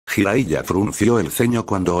Jiraiya frunció el ceño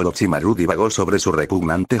cuando Orochimaru divagó sobre su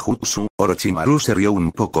repugnante jutsu. Orochimaru se rió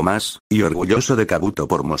un poco más, y orgulloso de Kabuto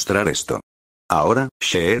por mostrar esto. Ahora,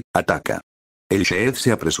 Sheed, ataca. El Sheed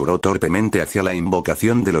se apresuró torpemente hacia la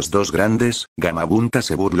invocación de los dos grandes. Gamabunta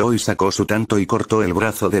se burló y sacó su tanto y cortó el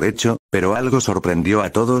brazo derecho, pero algo sorprendió a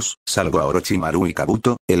todos, salvo a Orochimaru y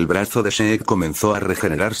Kabuto. El brazo de Sheed comenzó a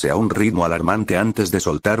regenerarse a un ritmo alarmante antes de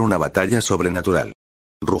soltar una batalla sobrenatural.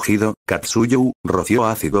 Rugido, Katsuyu, roció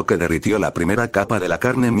ácido que derritió la primera capa de la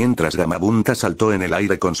carne mientras Gamabunta saltó en el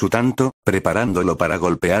aire con su tanto, preparándolo para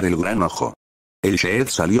golpear el gran ojo. El Sheed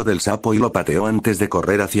salió del sapo y lo pateó antes de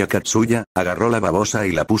correr hacia Katsuya, agarró la babosa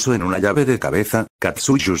y la puso en una llave de cabeza.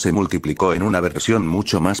 Katsuyu se multiplicó en una versión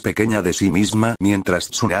mucho más pequeña de sí misma mientras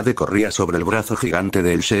Tsunade corría sobre el brazo gigante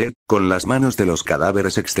del Sheed, con las manos de los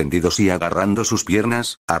cadáveres extendidos y agarrando sus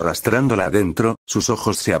piernas, arrastrándola adentro. Sus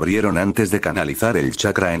ojos se abrieron antes de canalizar el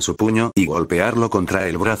chakra en su puño y golpearlo contra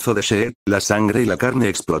el brazo de Sheed. La sangre y la carne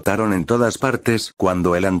explotaron en todas partes.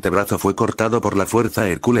 Cuando el antebrazo fue cortado por la fuerza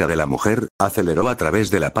hercúlea de la mujer, aceleró a través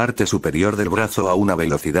de la parte superior del brazo a una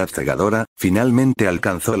velocidad cegadora. Finalmente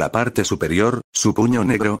alcanzó la parte superior, su puño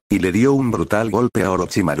negro, y le dio un brutal golpe a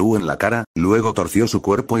Orochimaru en la cara. Luego torció su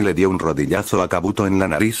cuerpo y le dio un rodillazo a Kabuto en la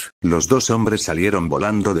nariz. Los dos hombres salieron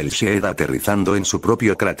volando del Sheed aterrizando en su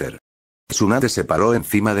propio cráter. Tsunade se paró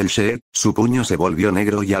encima del Sheed, su puño se volvió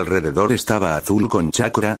negro y alrededor estaba azul con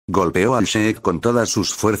chakra. Golpeó al Sheed con todas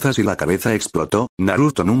sus fuerzas y la cabeza explotó.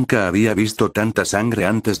 Naruto nunca había visto tanta sangre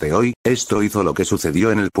antes de hoy. Esto hizo lo que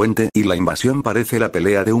sucedió en el puente y la invasión parece la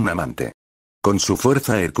pelea de un amante. Con su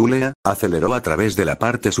fuerza hercúlea, aceleró a través de la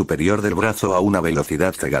parte superior del brazo a una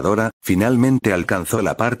velocidad cegadora. Finalmente alcanzó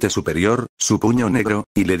la parte superior, su puño negro,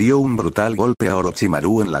 y le dio un brutal golpe a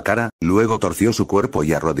Orochimaru en la cara. Luego torció su cuerpo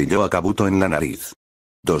y arrodilló a Kabuto en la nariz.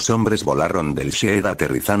 Dos hombres volaron del Sheed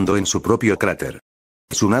aterrizando en su propio cráter.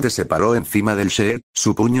 Tsunade se paró encima del Sheed,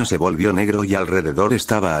 su puño se volvió negro y alrededor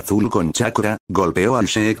estaba azul con chakra. Golpeó al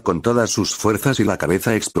Sheed con todas sus fuerzas y la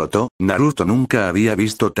cabeza explotó. Naruto nunca había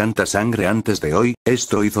visto tanta sangre antes de hoy.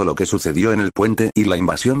 Esto hizo lo que sucedió en el puente y la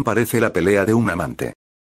invasión parece la pelea de un amante.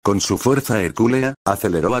 Con su fuerza hercúlea,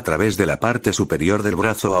 aceleró a través de la parte superior del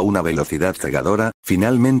brazo a una velocidad cegadora.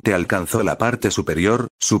 Finalmente alcanzó la parte superior,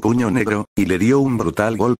 su puño negro, y le dio un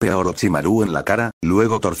brutal golpe a Orochimaru en la cara.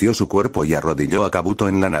 Luego torció su cuerpo y arrodilló a Kabuto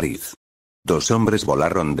en la nariz. Dos hombres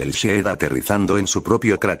volaron del Sheed aterrizando en su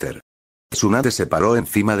propio cráter. Tsunade se paró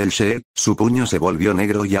encima del Sheed, su puño se volvió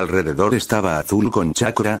negro y alrededor estaba azul con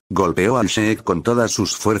chakra. Golpeó al Sheed con todas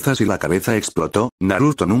sus fuerzas y la cabeza explotó.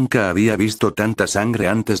 Naruto nunca había visto tanta sangre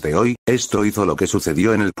antes de hoy. Esto hizo lo que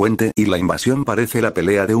sucedió en el puente y la invasión parece la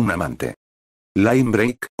pelea de un amante. Line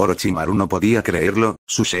Break, Orochimaru no podía creerlo,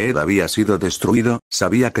 su Sheed había sido destruido.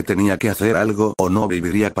 Sabía que tenía que hacer algo o no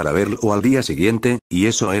viviría para verlo al día siguiente, y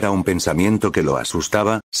eso era un pensamiento que lo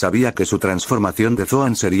asustaba. Sabía que su transformación de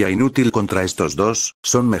Zoan sería inútil contra estos dos,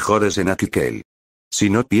 son mejores en Aki que él. Si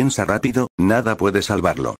no piensa rápido, nada puede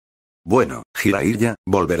salvarlo. Bueno, Jiraiya,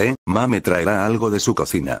 volveré, Ma me traerá algo de su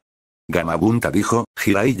cocina. Gamabunta dijo.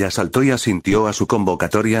 Jiraiya saltó y asintió a su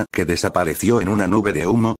convocatoria que desapareció en una nube de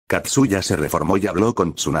humo. Katsuya se reformó y habló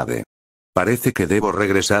con Tsunade. Parece que debo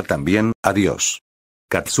regresar también, adiós.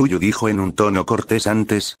 Katsuyu dijo en un tono cortés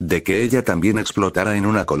antes de que ella también explotara en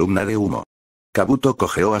una columna de humo. Kabuto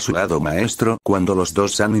cojeó a su lado maestro cuando los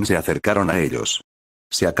dos Sannin se acercaron a ellos.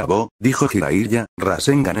 Se acabó, dijo Jiraiya,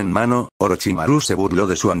 Rasengan en mano. Orochimaru se burló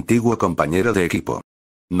de su antiguo compañero de equipo.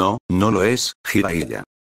 No, no lo es, Jiraiya.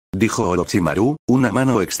 Dijo Orochimaru. Una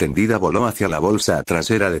mano extendida voló hacia la bolsa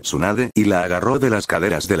trasera de Tsunade y la agarró de las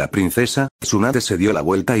caderas de la princesa. Tsunade se dio la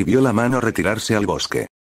vuelta y vio la mano retirarse al bosque.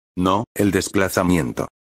 No, el desplazamiento.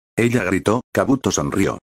 Ella gritó. Kabuto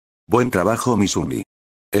sonrió. Buen trabajo, Mizumi.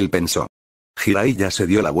 Él pensó. Jiraiya se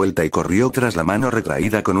dio la vuelta y corrió tras la mano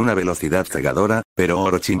retraída con una velocidad cegadora, pero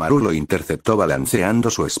Orochimaru lo interceptó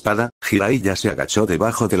balanceando su espada. Jiraiya se agachó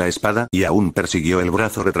debajo de la espada y aún persiguió el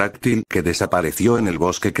brazo retráctil que desapareció en el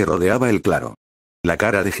bosque que rodeaba el claro. La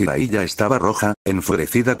cara de Jiraiya estaba roja,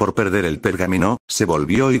 enfurecida por perder el pergamino. Se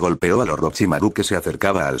volvió y golpeó al Orochimaru que se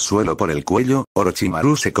acercaba al suelo por el cuello.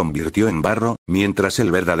 Orochimaru se convirtió en barro, mientras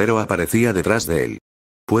el verdadero aparecía detrás de él.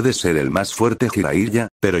 Puedes ser el más fuerte, Jiraiya,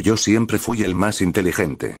 pero yo siempre fui el más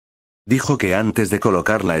inteligente. Dijo que antes de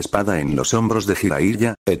colocar la espada en los hombros de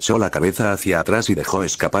Jiraiya, echó la cabeza hacia atrás y dejó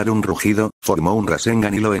escapar un rugido, formó un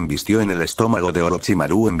Rasengan y lo embistió en el estómago de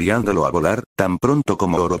Orochimaru enviándolo a volar. Tan pronto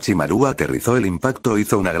como Orochimaru aterrizó, el impacto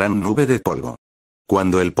hizo una gran nube de polvo.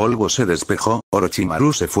 Cuando el polvo se despejó,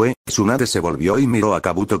 Orochimaru se fue. Tsunade se volvió y miró a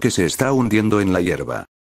Kabuto que se está hundiendo en la hierba.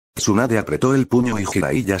 Tsunade apretó el puño y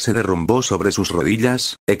Jiraiya se derrumbó sobre sus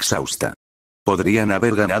rodillas, exhausta. Podrían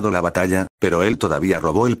haber ganado la batalla, pero él todavía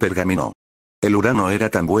robó el pergamino. El Urano era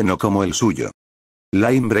tan bueno como el suyo.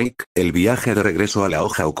 Line Break, el viaje de regreso a la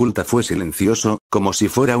hoja oculta fue silencioso, como si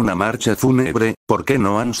fuera una marcha fúnebre. ¿Por qué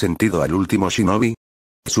no han sentido al último shinobi?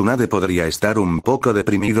 Tsunade podría estar un poco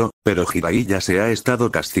deprimido, pero Jiraiya se ha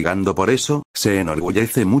estado castigando por eso, se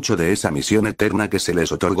enorgullece mucho de esa misión eterna que se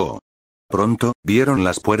les otorgó. Pronto, vieron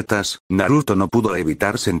las puertas. Naruto no pudo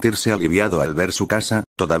evitar sentirse aliviado al ver su casa,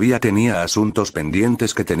 todavía tenía asuntos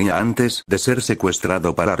pendientes que tenía antes de ser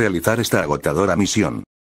secuestrado para realizar esta agotadora misión.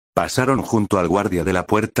 Pasaron junto al guardia de la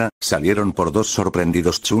puerta, salieron por dos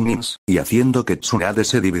sorprendidos chunins, y haciendo que Tsunade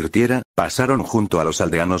se divirtiera, pasaron junto a los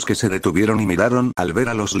aldeanos que se detuvieron y miraron al ver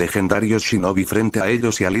a los legendarios shinobi frente a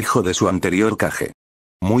ellos y al hijo de su anterior Kage.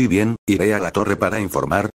 Muy bien, iré a la torre para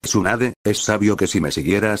informar. Tsunade, es sabio que si me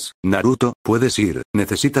siguieras. Naruto, puedes ir,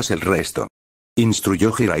 necesitas el resto.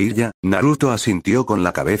 Instruyó Jiraiya. Naruto asintió con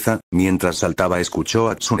la cabeza, mientras saltaba escuchó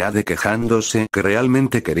a Tsunade quejándose que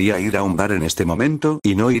realmente quería ir a un bar en este momento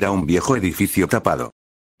y no ir a un viejo edificio tapado.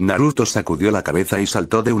 Naruto sacudió la cabeza y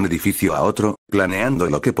saltó de un edificio a otro, planeando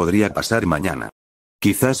lo que podría pasar mañana.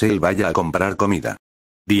 Quizás él vaya a comprar comida.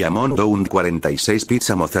 Dyamond un 46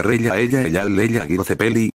 pizza mozzarella ella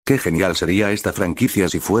Cepeli, qué genial sería esta franquicia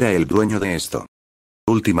si fuera el dueño de esto.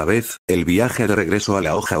 Última vez, el viaje de regreso a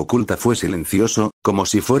la hoja oculta fue silencioso, como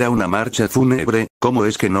si fuera una marcha fúnebre. ¿Cómo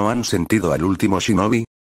es que no han sentido al último shinobi?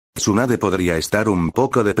 Tsunade podría estar un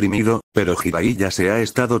poco deprimido, pero Jiraiya se ha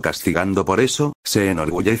estado castigando por eso, se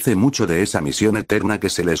enorgullece mucho de esa misión eterna que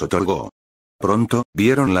se les otorgó. Pronto,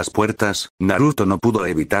 vieron las puertas. Naruto no pudo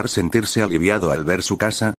evitar sentirse aliviado al ver su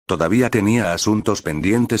casa, todavía tenía asuntos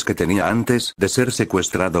pendientes que tenía antes de ser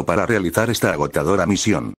secuestrado para realizar esta agotadora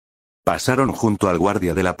misión. Pasaron junto al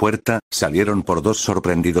guardia de la puerta, salieron por dos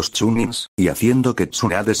sorprendidos chunins, y haciendo que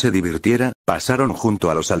Tsunade se divirtiera, pasaron junto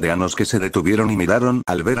a los aldeanos que se detuvieron y miraron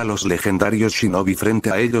al ver a los legendarios shinobi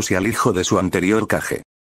frente a ellos y al hijo de su anterior Kage.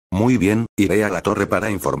 Muy bien, iré a la torre para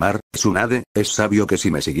informar. Tsunade, es sabio que si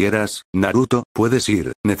me siguieras. Naruto, puedes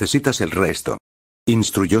ir, necesitas el resto.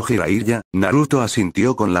 Instruyó Jiraiya. Naruto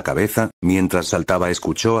asintió con la cabeza, mientras saltaba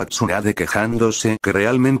escuchó a Tsunade quejándose que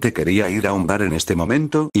realmente quería ir a un bar en este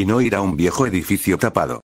momento y no ir a un viejo edificio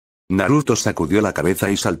tapado. Naruto sacudió la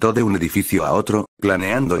cabeza y saltó de un edificio a otro,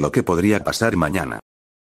 planeando lo que podría pasar mañana.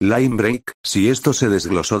 Line Break, si esto se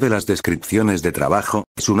desglosó de las descripciones de trabajo,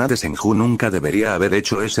 Tsunade Senju nunca debería haber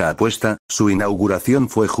hecho esa apuesta. Su inauguración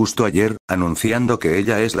fue justo ayer, anunciando que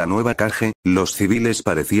ella es la nueva Kage. Los civiles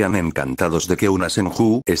parecían encantados de que una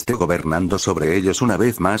Senju esté gobernando sobre ellos una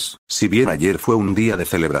vez más. Si bien ayer fue un día de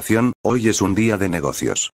celebración, hoy es un día de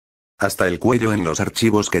negocios. Hasta el cuello en los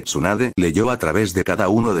archivos que Tsunade leyó a través de cada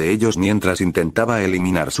uno de ellos mientras intentaba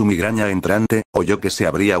eliminar su migraña entrante, oyó que se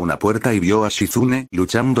abría una puerta y vio a Shizune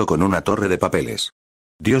luchando con una torre de papeles.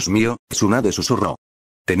 Dios mío, Tsunade susurró.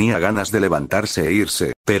 Tenía ganas de levantarse e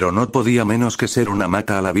irse, pero no podía menos que ser una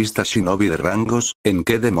mata a la vista shinobi de rangos. ¿En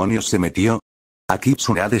qué demonios se metió? Aquí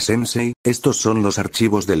Tsunade-sensei, estos son los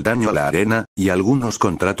archivos del daño a la arena, y algunos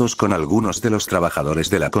contratos con algunos de los trabajadores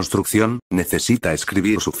de la construcción. Necesita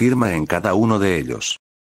escribir su firma en cada uno de ellos.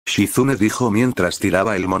 Shizune dijo mientras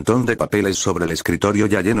tiraba el montón de papeles sobre el escritorio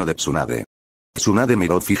ya lleno de Tsunade. Tsunade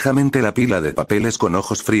miró fijamente la pila de papeles con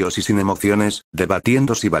ojos fríos y sin emociones,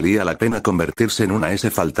 debatiendo si valía la pena convertirse en una S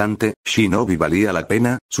faltante. Shinobi valía la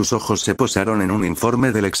pena. Sus ojos se posaron en un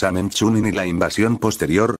informe del examen Chunin y la invasión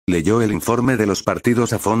posterior. Leyó el informe de los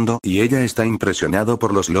partidos a fondo y ella está impresionado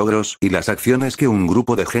por los logros y las acciones que un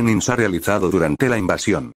grupo de genins ha realizado durante la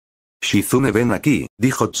invasión. Shizune, ven aquí,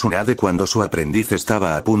 dijo Tsunade cuando su aprendiz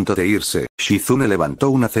estaba a punto de irse. Shizune levantó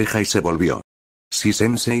una ceja y se volvió. Sí,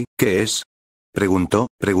 sensei, ¿qué es? Preguntó,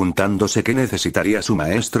 preguntándose qué necesitaría su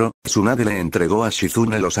maestro. Tsunade le entregó a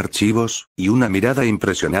Shizune los archivos, y una mirada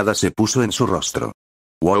impresionada se puso en su rostro.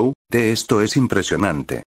 Wow, esto es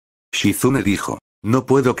impresionante. Shizune dijo. No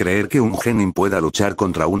puedo creer que un genin pueda luchar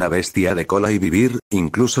contra una bestia de cola y vivir.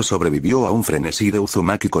 Incluso sobrevivió a un frenesí de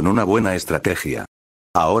Uzumaki con una buena estrategia.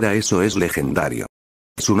 Ahora eso es legendario.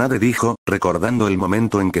 Tsunade dijo, recordando el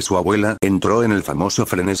momento en que su abuela entró en el famoso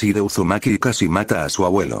frenesí de Uzumaki y casi mata a su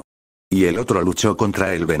abuelo. Y el otro luchó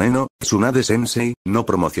contra el veneno. Tsunade-sensei, no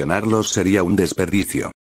promocionarlos sería un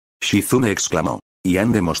desperdicio. Shizune exclamó. Y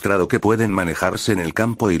han demostrado que pueden manejarse en el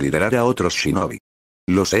campo y liderar a otros shinobi.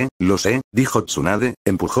 Lo sé, dijo Tsunade,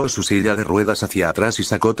 empujó su silla de ruedas hacia atrás y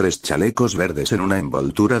sacó 3 chalecos verdes en una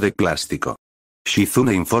envoltura de plástico.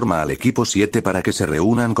 Shizune informa al equipo 7 para que se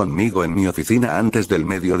reúnan conmigo en mi oficina antes del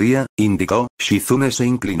mediodía, indicó. Shizune se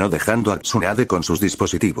inclinó dejando a Tsunade con sus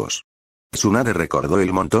dispositivos. Tsunade recordó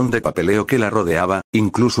el montón de papeleo que la rodeaba,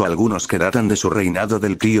 incluso algunos que datan de su reinado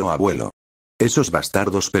del tío abuelo. Esos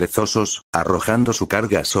bastardos perezosos, arrojando su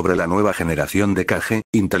carga sobre la nueva generación de Kage,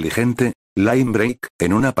 inteligente. Line Break,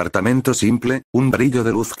 en un apartamento simple, un brillo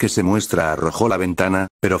de luz que se muestra arrojó la ventana,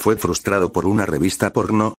 pero fue frustrado por una revista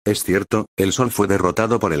porno, es cierto, el sol fue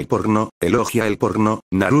derrotado por el porno, elogia el porno,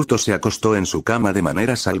 Naruto se acostó en su cama de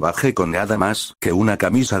manera salvaje con nada más que una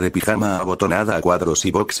camisa de pijama abotonada a cuadros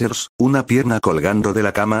y boxers, una pierna colgando de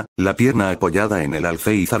la cama, la pierna apoyada en el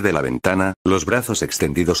alféizar de la ventana, los brazos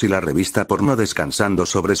extendidos y la revista porno descansando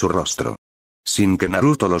sobre su rostro. Sin que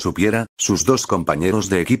Naruto lo supiera, sus dos compañeros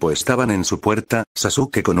de equipo estaban en su puerta,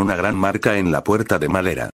 Sasuke con una gran marca en la puerta de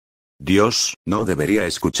madera. Dios, ¿no debería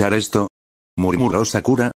escuchar esto? Murmuró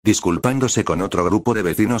Sakura, disculpándose con otro grupo de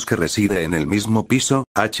vecinos que reside en el mismo piso.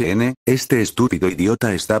 Este estúpido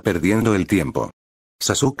idiota está perdiendo el tiempo.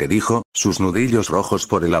 Sasuke dijo, sus nudillos rojos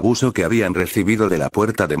por el abuso que habían recibido de la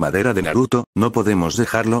puerta de madera de Naruto, ¿no podemos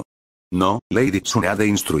dejarlo? No, Lady Tsunade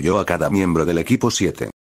instruyó a cada miembro del equipo 7.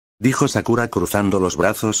 Dijo Sakura cruzando los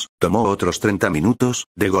brazos, tomó otros 30 minutos,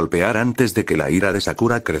 de golpear antes de que la ira de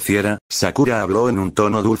Sakura creciera. Sakura habló en un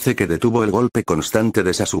tono dulce que detuvo el golpe constante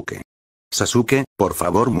de Sasuke. Sasuke, por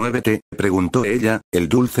favor muévete, preguntó ella, el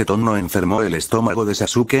dulce tono enfermó el estómago de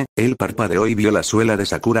Sasuke, él parpadeó y vio la suela de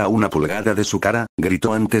Sakura a una pulgada de su cara,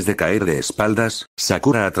 gritó antes de caer de espaldas.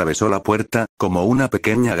 Sakura atravesó la puerta, como una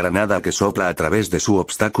pequeña granada que sopla a través de su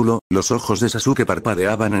obstáculo, los ojos de Sasuke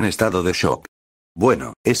parpadeaban en estado de shock.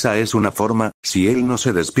 Bueno, esa es una forma, si él no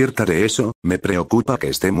se despierta de eso, me preocupa que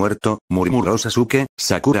esté muerto, murmuró Sasuke.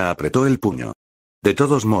 Sakura apretó el puño. De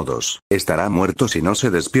todos modos, estará muerto si no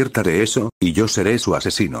se despierta de eso, y yo seré su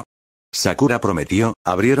asesino. Sakura prometió.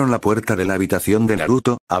 Abrieron la puerta de la habitación de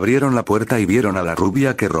Naruto, abrieron la puerta y vieron a la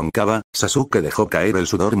rubia que roncaba. Sasuke dejó caer el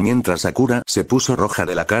sudor mientras Sakura se puso roja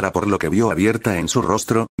de la cara por lo que vio abierta en su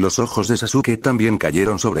rostro, los ojos de Sasuke también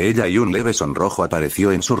cayeron sobre ella y un leve sonrojo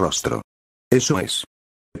apareció en su rostro. ¿Eso es?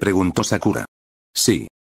 Preguntó Sakura. Sí.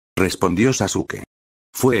 Respondió Sasuke.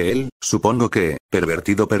 Fue él, supongo que,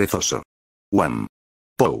 pervertido perezoso. One.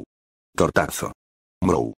 Pou. Tortazo.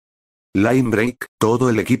 Mrou. Line break, todo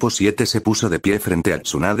el equipo 7 se puso de pie frente a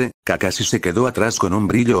Tsunade, Kakashi se quedó atrás con un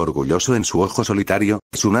brillo orgulloso en su ojo solitario,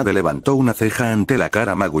 Tsunade levantó una ceja ante la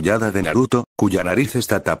cara magullada de Naruto, cuya nariz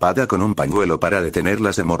está tapada con un pañuelo para detener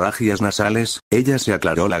las hemorragias nasales, ella se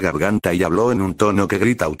aclaró la garganta y habló en un tono que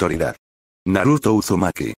grita autoridad. Naruto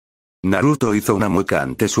Uzumaki. Naruto hizo una mueca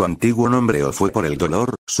ante su antiguo nombre o fue por el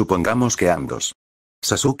dolor, supongamos que ambos.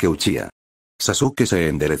 Sasuke Uchiha. Sasuke se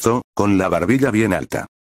enderezó, con la barbilla bien alta.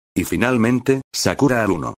 Y finalmente, Sakura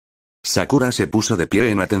Aruno. Sakura se puso de pie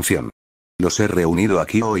en atención. Los he reunido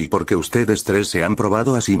aquí hoy porque ustedes tres se han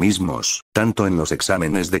probado a sí mismos, tanto en los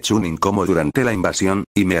exámenes de Chunin como durante la invasión,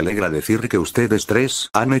 y me alegra decir que ustedes tres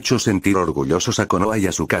han hecho sentir orgullosos a Konoha y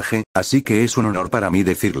a su Kage, así que es un honor para mí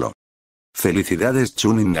decirlo. Felicidades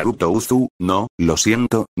Chunin Naruto Uzu, no, lo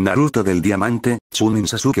siento, Naruto del Diamante, Chunin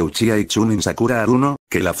Sasuke Uchiha y Chunin Sakura Aruno,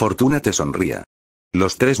 que la fortuna te sonría.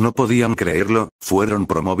 Los tres no podían creerlo, fueron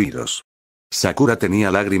promovidos. Sakura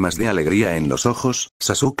tenía lágrimas de alegría en los ojos,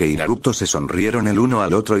 Sasuke y Naruto se sonrieron el uno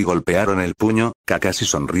al otro y golpearon el puño, Kakashi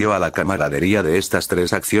sonrió a la camaradería de estas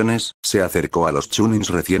tres acciones, se acercó a los Chunins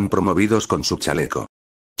recién promovidos con su chaleco.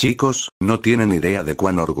 Chicos, no tienen idea de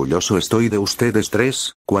cuán orgulloso estoy de ustedes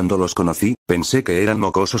tres, cuando los conocí, pensé que eran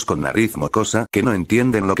mocosos con nariz mocosa que no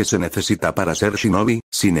entienden lo que se necesita para ser shinobi,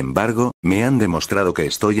 sin embargo, me han demostrado que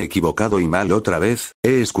estoy equivocado y mal otra vez,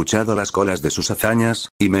 he escuchado las colas de sus hazañas,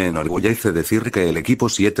 y me enorgullece decir que el equipo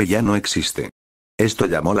 7 ya no existe. Esto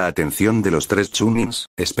llamó la atención de los tres Chunins,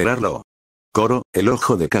 esperarlo. Koro, el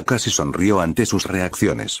ojo de Kakashi sonrió ante sus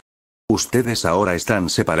reacciones. Ustedes ahora están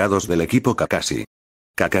separados del equipo Kakashi.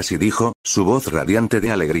 Kakashi dijo, su voz radiante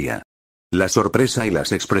de alegría. La sorpresa y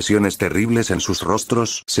las expresiones terribles en sus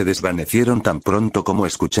rostros se desvanecieron tan pronto como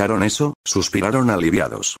escucharon eso, suspiraron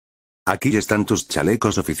aliviados. Aquí están tus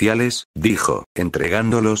chalecos oficiales, dijo,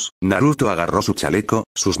 entregándolos. Naruto agarró su chaleco,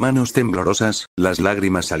 sus manos temblorosas, las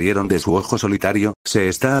lágrimas salieron de su ojo solitario, se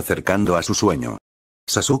está acercando a su sueño.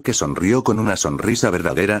 Sasuke sonrió con una sonrisa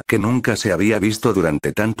verdadera que nunca se había visto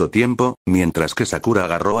durante tanto tiempo, mientras que Sakura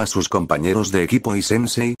agarró a sus compañeros de equipo y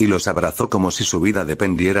sensei y los abrazó como si su vida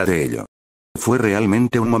dependiera de ello. Fue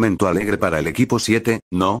realmente un momento alegre para el equipo 7,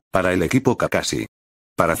 no, para el equipo Kakashi.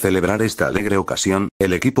 Para celebrar esta alegre ocasión,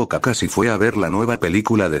 el equipo Kakashi fue a ver la nueva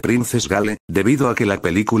película de Princess Gale, debido a que la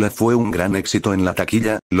película fue un gran éxito en la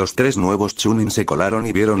taquilla, los tres nuevos Chunin se colaron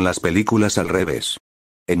y vieron las películas al revés.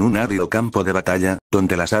 En un árido campo de batalla,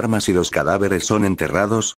 donde las armas y los cadáveres son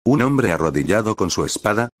enterrados, un hombre arrodillado con su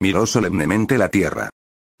espada, miró solemnemente la tierra.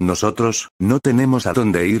 Nosotros, no tenemos a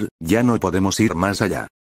dónde ir, ya no podemos ir más allá.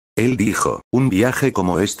 Él dijo, un viaje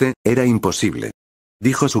como este, era imposible.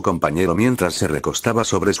 Dijo su compañero mientras se recostaba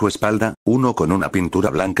sobre su espalda, uno con una pintura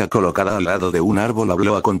blanca colocada al lado de un árbol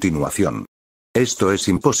habló a continuación. Esto es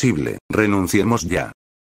imposible, renunciemos ya.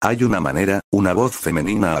 Hay una manera, una voz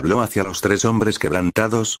femenina habló hacia los tres hombres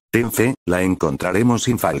quebrantados, ten fe, la encontraremos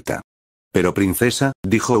sin falta. Pero princesa,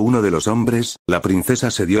 dijo uno de los hombres, la princesa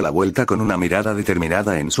se dio la vuelta con una mirada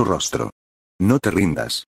determinada en su rostro. No te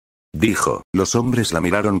rindas. Dijo, los hombres la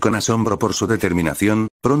miraron con asombro por su determinación,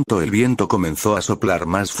 pronto el viento comenzó a soplar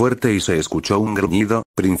más fuerte y se escuchó un gruñido,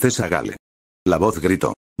 princesa Gale. La voz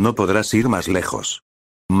gritó, no podrás ir más lejos.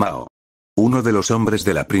 Mao. Uno de los hombres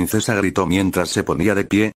de la princesa gritó mientras se ponía de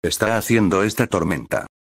pie, está haciendo esta tormenta.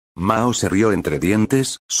 Mao se rió entre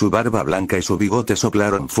dientes, su barba blanca y su bigote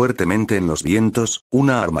soplaron fuertemente en los vientos,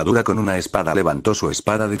 una armadura con una espada levantó su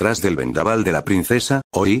espada detrás del vendaval de la princesa,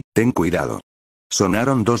 oí, ten cuidado.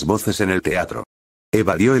 Sonaron dos voces en el teatro.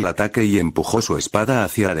 Evadió el ataque y empujó su espada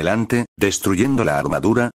hacia adelante, destruyendo la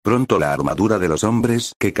armadura, pronto la armadura de los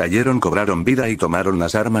hombres que cayeron cobraron vida y tomaron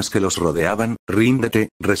las armas que los rodeaban, ríndete,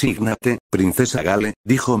 resígnate, princesa Gale,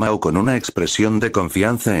 dijo Mao con una expresión de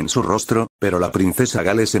confianza en su rostro, pero la princesa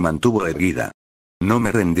Gale se mantuvo erguida. No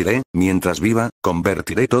me rendiré, mientras viva,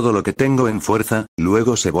 convertiré todo lo que tengo en fuerza,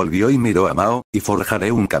 luego se volvió y miró a Mao, y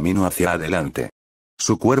forjaré un camino hacia adelante.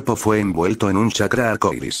 Su cuerpo fue envuelto en un chakra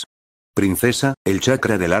arcoíris. Princesa, el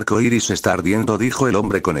chakra del arco iris está ardiendo, dijo el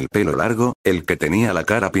hombre con el pelo largo, el que tenía la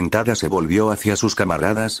cara pintada se volvió hacia sus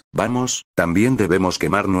camaradas, vamos, también debemos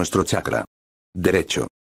quemar nuestro chakra. Derecho.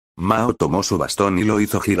 Mao tomó su bastón y lo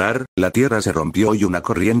hizo girar, la tierra se rompió y una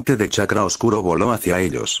corriente de chakra oscuro voló hacia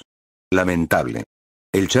ellos. Lamentable.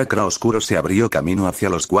 El chakra oscuro se abrió camino hacia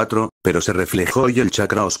los cuatro, pero se reflejó y el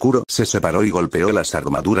chakra oscuro se separó y golpeó las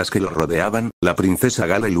armaduras que lo rodeaban. La princesa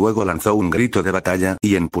Gale luego lanzó un grito de batalla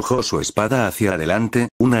y empujó su espada hacia adelante,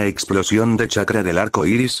 una explosión de chakra del arco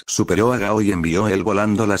iris superó a Gao y envió él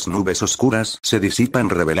volando. Las nubes oscuras se disipan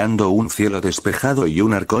revelando un cielo despejado y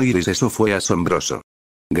un arco iris, eso fue asombroso.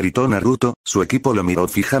 Gritó Naruto, su equipo lo miró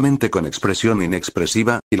fijamente con expresión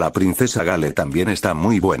inexpresiva, y la princesa Gale también está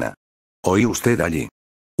muy buena. ¿Oí usted allí?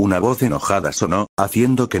 Una voz enojada sonó,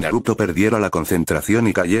 haciendo que Naruto perdiera la concentración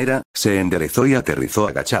y cayera, se enderezó y aterrizó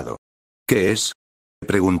agachado. ¿Qué es?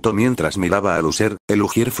 Preguntó mientras miraba a Lucer, el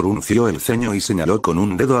ujier frunció el ceño y señaló con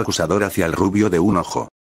un dedo acusador hacia el rubio de un ojo.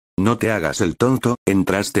 No te hagas el tonto,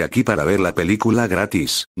 entraste aquí para ver la película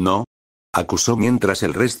gratis, ¿no? Acusó mientras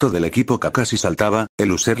el resto del equipo Kakashi saltaba,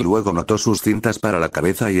 el user luego notó sus cintas para la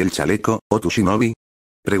cabeza y el chaleco, ¿o tu shinobi?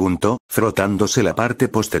 Preguntó, frotándose la parte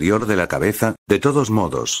posterior de la cabeza, de todos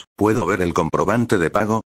modos, ¿puedo ver el comprobante de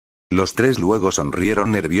pago? Los tres luego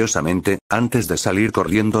sonrieron nerviosamente, antes de salir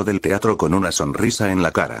corriendo del teatro con una sonrisa en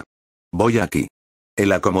la cara. Voy aquí.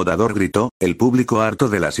 El acomodador gritó, el público harto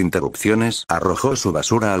de las interrupciones arrojó su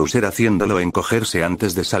basura al user haciéndolo encogerse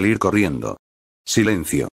antes de salir corriendo.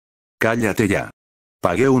 Silencio. Cállate ya.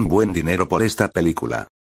 Pagué un buen dinero por esta película.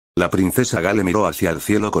 La princesa Gale miró hacia el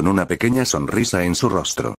cielo con una pequeña sonrisa en su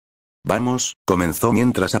rostro. Vamos, comenzó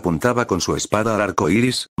mientras apuntaba con su espada al arco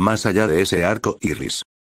iris, más allá de ese arco iris.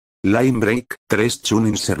 Line Break, tres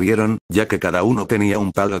chunins se rieron, ya que cada uno tenía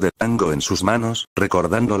un palo de tango en sus manos,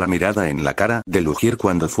 recordando la mirada en la cara del ujier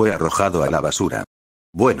cuando fue arrojado a la basura.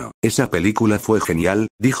 Bueno, esa película fue genial,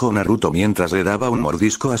 dijo Naruto mientras le daba un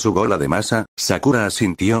mordisco a su bola de masa. Sakura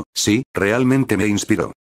asintió, sí, realmente me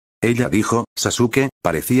inspiró. Ella dijo, Sasuke,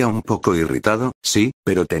 parecía un poco irritado, sí,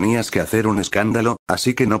 pero tenías que hacer un escándalo,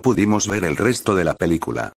 así que no pudimos ver el resto de la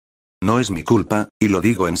película. No es mi culpa, y lo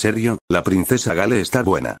digo en serio, la princesa Gale está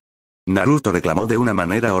buena. Naruto reclamó de una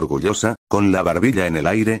manera orgullosa, con la barbilla en el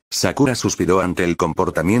aire. Sakura suspiró ante el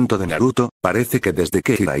comportamiento de Naruto, parece que desde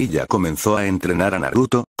que Jiraiya comenzó a entrenar a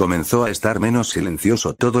Naruto, comenzó a estar menos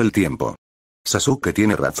silencioso todo el tiempo. Sasuke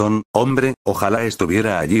tiene razón, hombre, ojalá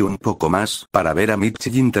estuviera allí un poco más para ver a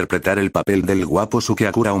Michi interpretar el papel del guapo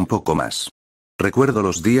Sukeakura un poco más. Recuerdo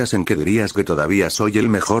los días en que dirías que todavía soy el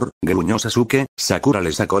mejor, gruñó Sasuke. Sakura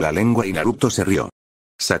le sacó la lengua y Naruto se rió.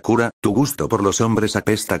 Sakura, tu gusto por los hombres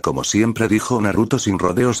apesta como siempre, dijo Naruto sin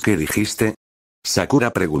rodeos. ¿Qué dijiste?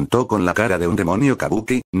 Sakura preguntó con la cara de un demonio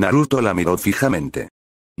kabuki. Naruto la miró fijamente.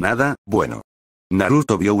 Nada, bueno.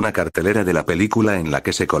 Naruto vio una cartelera de la película en la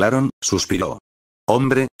que se colaron, suspiró.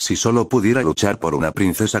 Hombre, si solo pudiera luchar por una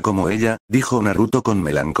princesa como ella, dijo Naruto con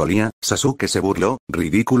melancolía. Sasuke se burló,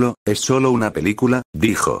 ridículo, es solo una película,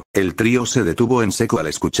 dijo. El trío se detuvo en seco al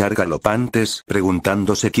escuchar galopantes,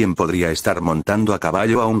 preguntándose quién podría estar montando a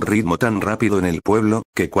caballo a un ritmo tan rápido en el pueblo,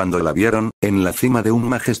 que cuando la vieron, en la cima de un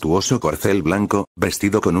majestuoso corcel blanco,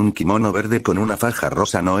 vestido con un kimono verde con una faja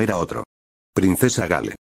rosa, no era otro. Princesa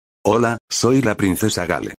Gale. Hola, soy la princesa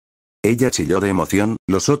Gale. Ella chilló de emoción,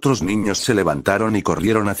 los otros niños se levantaron y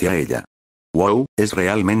corrieron hacia ella. ¡Wow! Es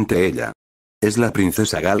realmente ella. Es la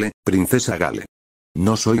princesa Gale, princesa Gale.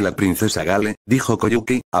 No soy la princesa Gale, dijo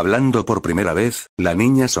Koyuki, hablando por primera vez. La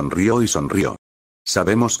niña sonrió y sonrió.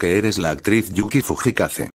 Sabemos que eres la actriz Yuki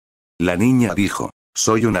Fujikaze. La niña dijo.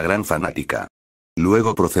 Soy una gran fanática.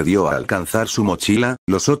 Luego procedió a alcanzar su mochila,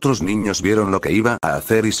 los otros niños vieron lo que iba a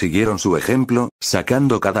hacer y siguieron su ejemplo,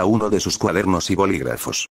 sacando cada uno de sus cuadernos y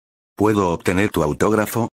bolígrafos. ¿Puedo obtener tu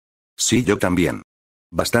autógrafo? Sí, yo también.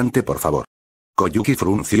 Bastante, por favor. Koyuki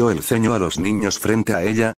frunció el ceño a los niños frente a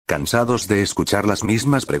ella, cansados de escuchar las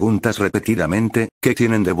mismas preguntas repetidamente. ¿Qué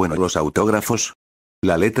tienen de bueno los autógrafos?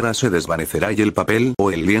 La letra se desvanecerá y el papel o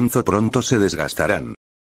el lienzo pronto se desgastarán.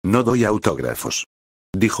 No doy autógrafos.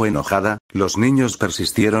 Dijo enojada. Los niños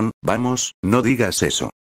persistieron. Vamos, no digas eso.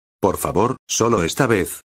 Por favor, solo esta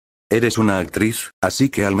vez. Eres una actriz, así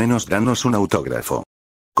que al menos danos un autógrafo.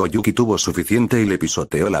 Koyuki tuvo suficiente y le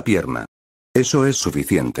pisoteó la pierna. Eso es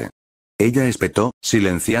suficiente. Ella espetó,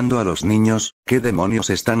 silenciando a los niños. ¿Qué demonios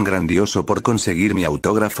es tan grandioso por conseguir mi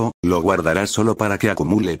autógrafo? Lo guardarás solo para que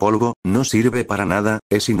acumule polvo, no sirve para nada,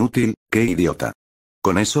 es inútil, qué idiota.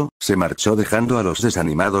 Con eso, se marchó dejando a los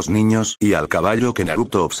desanimados niños y al caballo que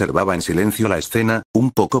Naruto observaba en silencio la escena, un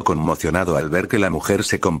poco conmocionado al ver que la mujer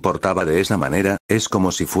se comportaba de esa manera, es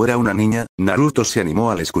como si fuera una niña. Naruto se animó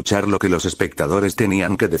al escuchar lo que los espectadores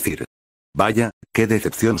tenían que decir. Vaya, qué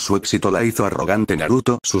decepción, su éxito la hizo arrogante.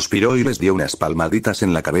 Naruto suspiró y les dio unas palmaditas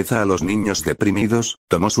en la cabeza a los niños deprimidos,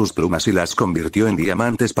 tomó sus plumas y las convirtió en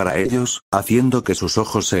diamantes para ellos, haciendo que sus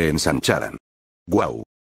ojos se ensancharan. ¡Guau!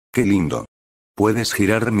 ¡Qué lindo! ¿Puedes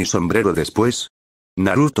girar mi sombrero después?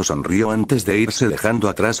 Naruto sonrió antes de irse dejando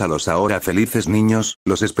atrás a los ahora felices niños.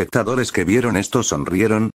 Los espectadores que vieron esto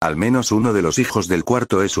sonrieron, al menos uno de los hijos del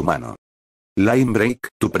cuarto es humano. Line Break,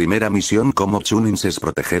 tu primera misión como Chunin es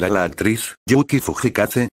proteger a la actriz, Yuki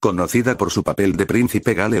Fujikaze, conocida por su papel de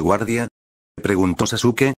príncipe Gale Guardia. Preguntó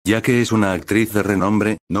Sasuke, ya que es una actriz de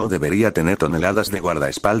renombre, ¿no debería tener toneladas de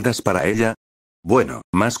guardaespaldas para ella? Bueno,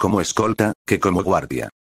 más como escolta, que como guardia.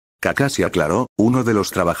 Kakashi aclaró, uno de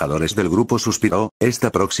los trabajadores del grupo suspiró,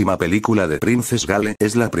 esta próxima película de Princess Gale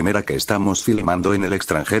es la primera que estamos filmando en el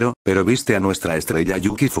extranjero, pero viste a nuestra estrella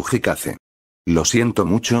Yuki Fujikaze. Lo siento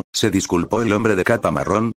mucho, se disculpó el hombre de capa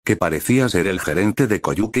marrón, que parecía ser el gerente de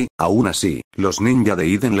Koyuki. Aún así, los ninja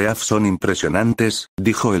de Eden Leaf son impresionantes,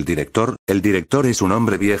 dijo el director. El director es un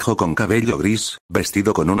hombre viejo con cabello gris,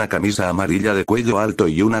 vestido con una camisa amarilla de cuello alto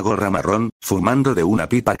y una gorra marrón, fumando de una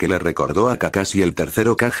pipa que le recordó a Kakashi el tercer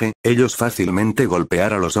Hokage. Ellos fácilmente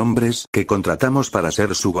golpear a los hombres que contratamos para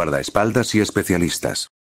ser su guardaespaldas y especialistas.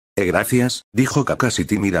 Gracias, dijo Kakashi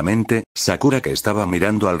tímidamente. Sakura, que estaba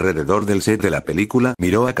mirando alrededor del set de la película,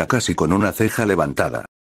 miró a Kakashi con una ceja levantada.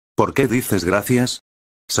 ¿Por qué dices gracias?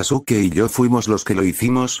 Sasuke y yo fuimos los que lo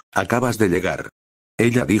hicimos, acabas de llegar.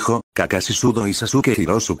 Ella dijo. Kakashi sudó y Sasuke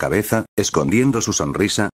giró su cabeza, escondiendo su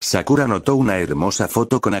sonrisa. Sakura notó una hermosa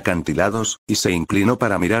foto con acantilados, y se inclinó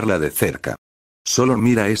para mirarla de cerca. Solo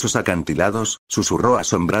mira esos acantilados, susurró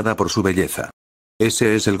asombrada por su belleza.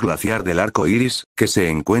 Ese es el glaciar del arco iris, que se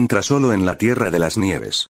encuentra solo en la Tierra de las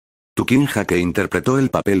Nieves. Tu Kinja, que interpretó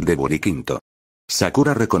el papel de Burikinto.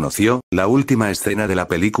 Sakura reconoció, la última escena de la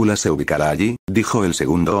película se ubicará allí, dijo el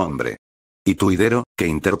segundo hombre. Y tu Hidero, que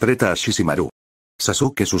interpreta a Shishimaru.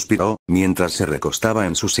 Sasuke suspiró, mientras se recostaba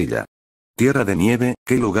en su silla. Tierra de nieve,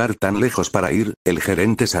 qué lugar tan lejos para ir, el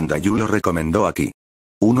gerente Sandayu lo recomendó aquí.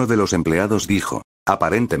 Uno de los empleados dijo.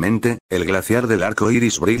 Aparentemente, el glaciar del arco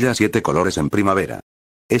iris brilla 7 colores en primavera.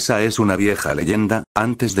 Esa es una vieja leyenda.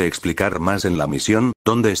 Antes de explicar más en la misión,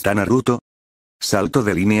 ¿dónde está Naruto? Salto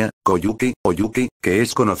de línea, Koyuki, o Yuki, que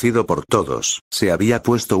es conocido por todos, se había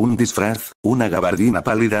puesto un disfraz, una gabardina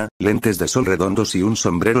pálida, lentes de sol redondos y un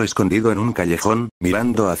sombrero escondido en un callejón,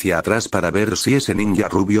 mirando hacia atrás para ver si ese ninja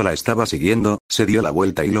rubio la estaba siguiendo. Se dio la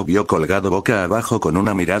vuelta y lo vio colgado boca abajo con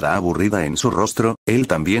una mirada aburrida en su rostro. Él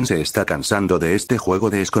también se está cansando de este juego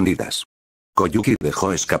de escondidas. Koyuki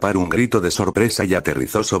dejó escapar un grito de sorpresa y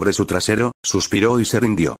aterrizó sobre su trasero, suspiró y se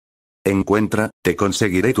rindió. Te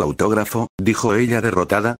conseguiré tu autógrafo, dijo ella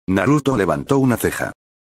derrotada. Naruto levantó una ceja.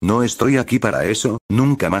 No estoy aquí para eso,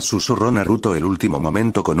 nunca más, susurró Naruto el último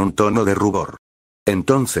momento con un tono de rubor.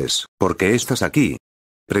 Entonces, ¿por qué estás aquí?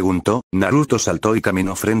 Preguntó. Naruto saltó y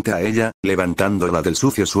caminó frente a ella, levantándola del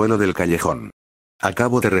sucio suelo del callejón.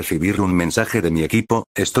 Acabo de recibir un mensaje de mi equipo,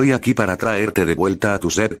 estoy aquí para traerte de vuelta a tu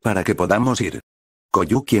set para que podamos ir.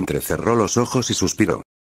 Koyuki entrecerró los ojos y suspiró.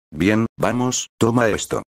 Bien, vamos, toma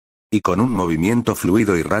esto. Y con un movimiento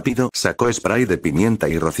fluido y rápido sacó spray de pimienta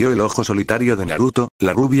y roció el ojo solitario de Naruto.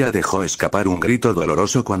 La rubia dejó escapar un grito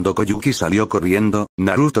doloroso cuando Koyuki salió corriendo.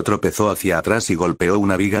 Naruto tropezó hacia atrás y golpeó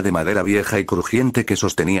una viga de madera vieja y crujiente que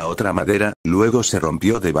sostenía otra madera, luego se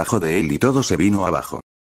rompió debajo de él y todo se vino abajo.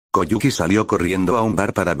 Koyuki salió corriendo a un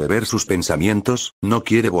bar para beber sus pensamientos. No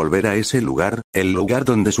quiere volver a ese lugar, el lugar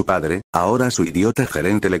donde su padre, ahora su idiota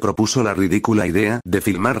gerente, le propuso la ridícula idea de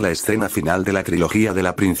filmar la escena final de la trilogía de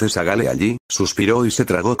la princesa Gale allí. Suspiró y se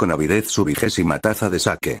tragó con avidez su 20ª taza de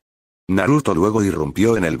sake. Naruto luego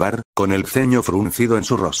irrumpió en el bar, con el ceño fruncido en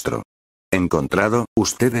su rostro. «Encontrado,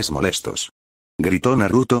 ustedes molestos», gritó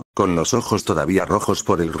Naruto, con los ojos todavía rojos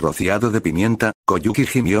por el rociado de pimienta. Koyuki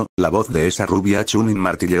gimió, la voz de esa rubia Chunin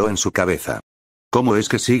martilleó en su cabeza. «¿Cómo es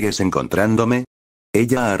que sigues encontrándome?».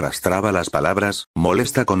 Ella arrastraba las palabras,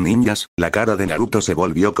 molesta con niñas. La cara de Naruto se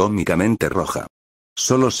volvió cómicamente roja.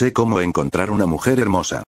 «Solo sé cómo encontrar una mujer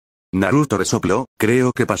hermosa». Naruto resopló,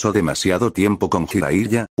 creo que pasó demasiado tiempo con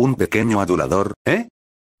Jiraiya, un pequeño adulador, ¿eh?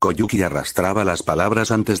 Koyuki arrastraba las palabras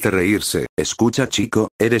antes de reírse. Escucha chico,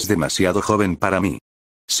 eres demasiado joven para mí.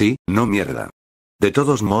 Sí, no mierda. De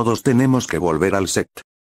todos modos tenemos que volver al set.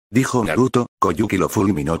 Dijo Naruto. Koyuki lo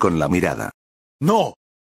fulminó con la mirada. ¡No!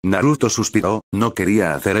 Naruto suspiró, no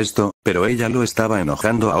quería hacer esto, pero ella lo estaba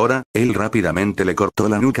enojando ahora. Él rápidamente le cortó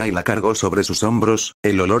la nuca y la cargó sobre sus hombros.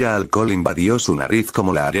 El olor a alcohol invadió su nariz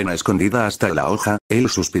como la arena escondida hasta la hoja. Él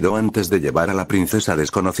suspiró antes de llevar a la princesa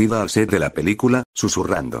desconocida al set de la película,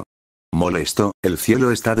 susurrando. Molesto, el cielo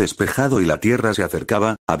está despejado y la tierra se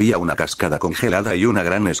acercaba. Había una cascada congelada y una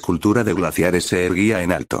gran escultura de glaciares se erguía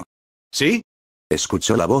en alto. ¿Sí?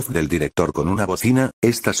 Escuchó la voz del director con una bocina.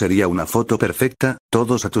 Esta sería una foto perfecta.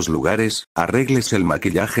 Todos a tus lugares, arregles el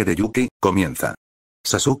maquillaje de Yuki, comienza.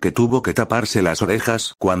 Sasuke tuvo que taparse las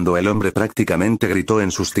orejas cuando el hombre prácticamente gritó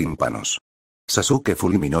en sus tímpanos. Sasuke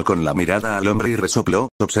fulminó con la mirada al hombre y resopló,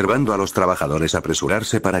 observando a los trabajadores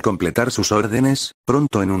apresurarse para completar sus órdenes.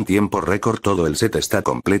 Pronto, en un tiempo récord, todo el set está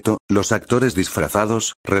completo, los actores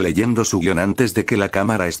disfrazados, releyendo su guión antes de que la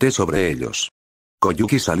cámara esté sobre ellos.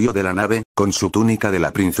 Koyuki salió de la nave, con su túnica de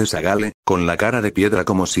la princesa Gale, con la cara de piedra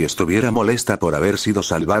como si estuviera molesta por haber sido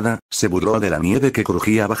salvada. Se burló de la nieve que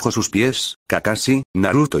crujía bajo sus pies. Kakashi,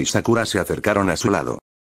 Naruto y Sakura se acercaron a su lado.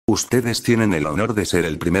 Ustedes tienen el honor de ser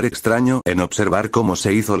el primer extraño en observar cómo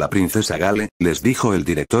se hizo la princesa Gale, les dijo el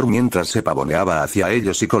director mientras se pavoneaba hacia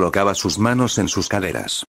ellos y colocaba sus manos en sus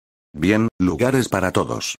caderas. Bien, lugares para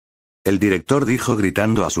todos. El director dijo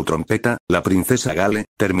gritando a su trompeta. La princesa Gale,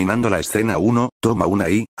 terminando la escena 1, toma una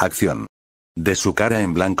y, acción. De su cara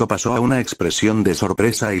en blanco pasó a una expresión de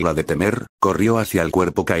sorpresa y la de temer. Corrió hacia el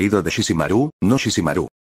cuerpo caído de Shishimaru. No Shishimaru.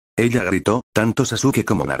 Ella gritó. Tanto Sasuke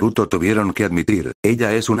como Naruto tuvieron que admitir,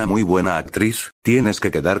 ella es una muy buena actriz. Tienes que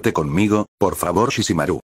quedarte conmigo, por favor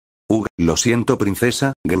Shishimaru. Lo siento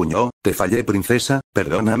princesa, gruñó. Te fallé princesa,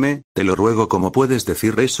 perdóname, te lo ruego. ¿Cómo puedes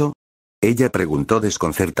decir eso? Ella preguntó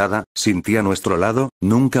desconcertada. Sin ti a nuestro lado,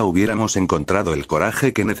 nunca hubiéramos encontrado el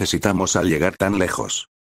coraje que necesitamos al llegar tan lejos.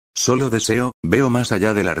 Solo deseo, veo más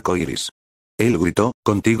allá del arco iris. Él gritó,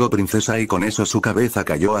 contigo princesa, y con eso su cabeza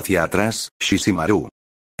cayó hacia atrás. Shishimaru.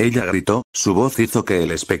 Ella gritó, su voz hizo que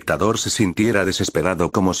el espectador se sintiera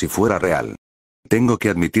desesperado como si fuera real. Tengo que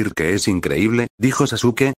admitir que es increíble, dijo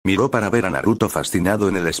Sasuke. Miró para ver a Naruto fascinado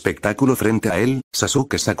en el espectáculo frente a él.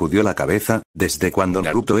 Sasuke sacudió la cabeza. ¿Desde cuándo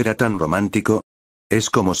Naruto era tan romántico? Es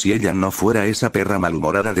como si ella no fuera esa perra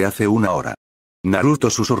malhumorada de hace una hora. Naruto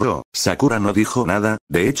susurró. Sakura no dijo nada,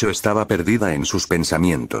 de hecho estaba perdida en sus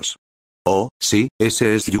pensamientos. Oh, sí,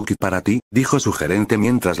 ese es Yuki para ti, dijo su gerente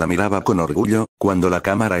mientras la miraba con orgullo. Cuando la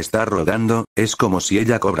cámara está rodando, es como si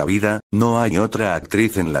ella cobra vida. No hay otra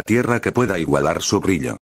actriz en la tierra que pueda igualar su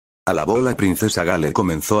brillo. Alabó la princesa Gale.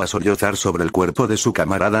 Comenzó a sollozar sobre el cuerpo de su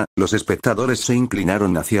camarada. Los espectadores se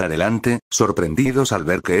inclinaron hacia adelante, sorprendidos al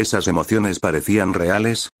ver que esas emociones parecían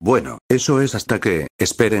reales. Bueno, eso es hasta que...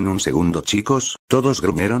 Esperen un segundo chicos, todos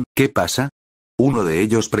gruñeron. ¿Qué pasa? Uno de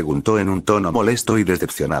ellos preguntó en un tono molesto y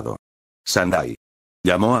decepcionado. Sandai.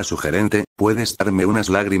 Llamó a su gerente. ¿Puedes darme unas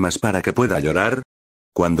lágrimas para que pueda llorar?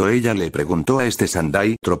 Cuando ella le preguntó a este,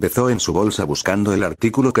 Sandai tropezó en su bolsa buscando el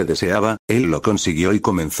artículo que deseaba. Él lo consiguió y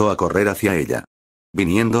comenzó a correr hacia ella.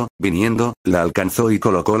 Viniendo, la alcanzó y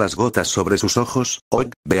colocó las gotas sobre sus ojos.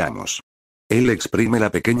 Veamos. Él exprime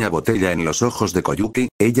la pequeña botella en los ojos de Koyuki.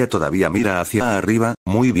 Ella todavía mira hacia arriba.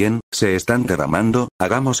 Muy bien, se están derramando,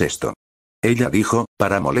 hagamos esto. Ella dijo,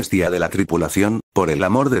 para molestia de la tripulación, por el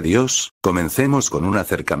amor de Dios, comencemos con un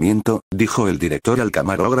acercamiento, dijo el director al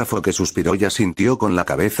camarógrafo, que suspiró y asintió con la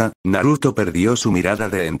cabeza. Naruto perdió su mirada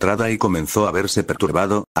de entrada y comenzó a verse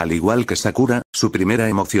perturbado, al igual que Sakura, su primera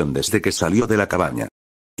emoción desde que salió de la cabaña.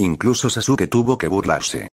 incluso Sasuke tuvo que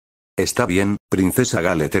burlarse. Está bien, princesa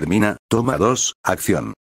Gale termina, toma 2,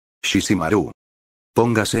 acción. Shishimaru.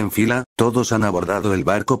 Póngase en fila, todos han abordado el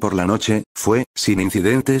barco por la noche, fue, sin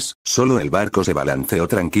incidentes, solo el barco se balanceó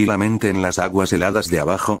tranquilamente en las aguas heladas de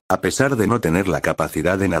abajo, a pesar de no tener la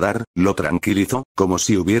capacidad de nadar, lo tranquilizó, como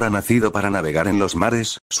si hubiera nacido para navegar en los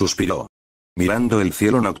mares, suspiró. Mirando el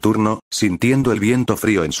cielo nocturno, sintiendo el viento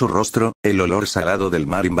frío en su rostro, el olor salado del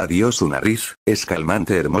mar invadió su nariz, es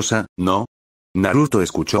calmante hermosa, ¿no? Naruto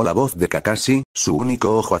escuchó la voz de Kakashi, su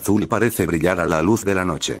único ojo azul parece brillar a la luz de la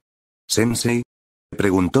noche. ¿Sensei?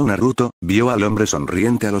 Preguntó Naruto, vio al hombre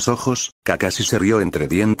sonriente a los ojos, Kakashi se rió entre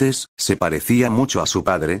dientes, se parecía mucho a su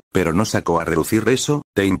padre, pero no sacó a relucir eso,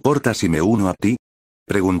 ¿te importa si me uno a ti?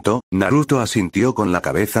 Preguntó, Naruto asintió con la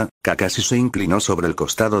cabeza, Kakashi se inclinó sobre el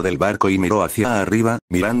costado del barco y miró hacia arriba,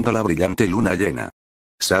 mirando la brillante luna llena.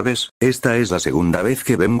 ¿Sabes? Esta es la segunda vez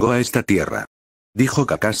que vengo a esta tierra. Dijo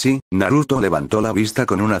Kakashi, Naruto levantó la vista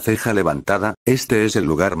con una ceja levantada, este es el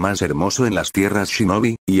lugar más hermoso en las tierras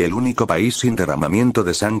Shinobi, y el único país sin derramamiento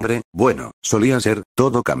de sangre, bueno, solía ser,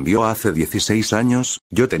 todo cambió hace 16 años,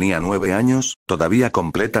 yo tenía 9 años, todavía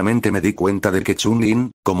completamente me di cuenta de que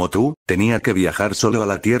Chun-Lin, como tú, tenía que viajar solo a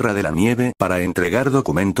la Tierra de la Nieve para entregar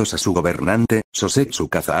documentos a su gobernante, Sosetsu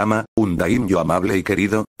Kazama, un daimyo amable y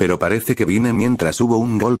querido, pero parece que vine mientras hubo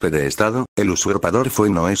un golpe de estado, el usurpador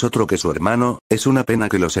no es otro que su hermano, es una pena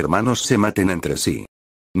que los hermanos se maten entre sí.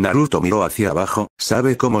 Naruto miró hacia abajo,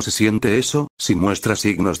 ¿sabe cómo se siente eso? Si muestra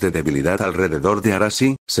signos de debilidad alrededor de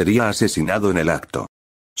Arashi, sería asesinado en el acto.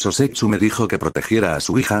 Sosetsu me dijo que protegiera a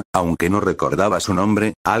su hija, aunque no recordaba su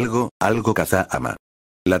nombre, algo Kazama.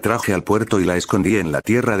 La traje al puerto y la escondí en la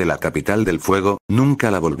tierra de la capital del fuego,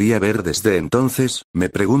 nunca la volví a ver desde entonces, me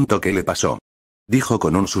pregunto qué le pasó. Dijo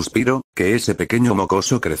con un suspiro, que ese pequeño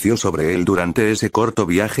mocoso creció sobre él durante ese corto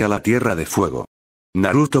viaje a la Tierra de Fuego.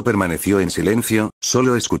 Naruto permaneció en silencio,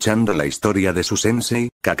 solo escuchando la historia de su sensei,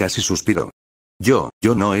 Kakashi suspiró. Yo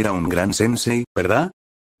no era un gran sensei, ¿verdad?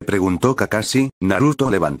 Preguntó Kakashi, Naruto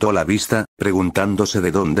levantó la vista, preguntándose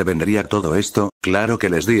de dónde vendría todo esto, claro que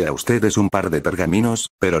les di a ustedes un par de pergaminos,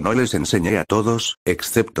 pero no les enseñé a todos,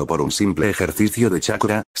 excepto por un simple ejercicio de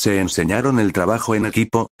chakra, se enseñaron el trabajo en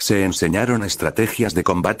equipo, se enseñaron estrategias de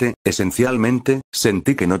combate, esencialmente,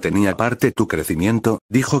 sentí que no tenía parte tu crecimiento,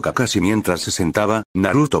 dijo Kakashi mientras se sentaba,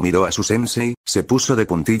 Naruto miró a su sensei, se puso de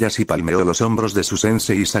puntillas y palmeó los hombros de su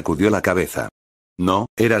sensei y sacudió la cabeza. No,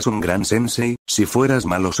 eras un gran sensei, si fueras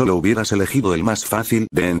malo solo hubieras elegido el más fácil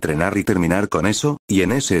de entrenar y terminar con eso, y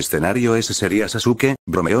en ese escenario ese sería Sasuke,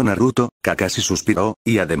 bromeó Naruto, Kakashi suspiró,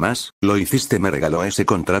 y además, lo hiciste me regaló ese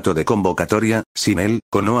contrato de convocatoria, sin él,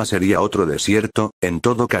 Konoha sería otro desierto, en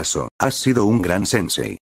todo caso, has sido un gran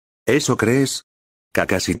sensei. ¿Eso crees?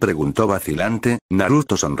 Kakashi preguntó vacilante,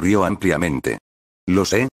 Naruto sonrió ampliamente. Lo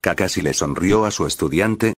sé, Kakashi le sonrió a su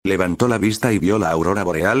estudiante, levantó la vista y vio la aurora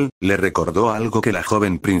boreal, le recordó algo que la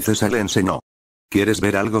joven princesa le enseñó. ¿Quieres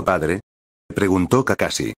ver algo, padre? Preguntó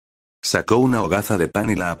Kakashi. Sacó una hogaza de pan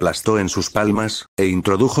y la aplastó en sus palmas, e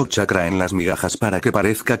introdujo chakra en las migajas para que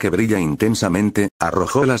parezca que brilla intensamente,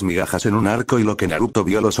 arrojó las migajas en un arco y lo que Naruto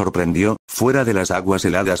vio lo sorprendió, fuera de las aguas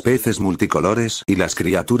heladas peces multicolores y las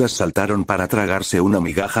criaturas saltaron para tragarse una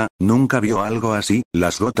migaja, nunca vio algo así,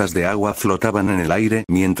 las gotas de agua flotaban en el aire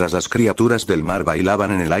mientras las criaturas del mar bailaban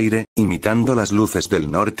en el aire, imitando las luces del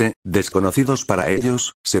norte, desconocidos para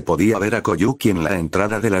ellos, se podía ver a Koyuki en la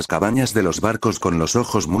entrada de las cabañas de los barcos con los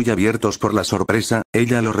ojos muy abiertos por la sorpresa,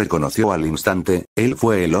 ella lo reconoció al instante, él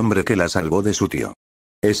fue el hombre que la salvó de su tío.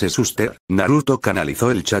 ¿Ese es usted? Naruto canalizó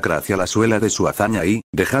el chakra hacia la suela de su hazaña y,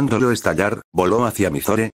 dejándolo estallar, voló hacia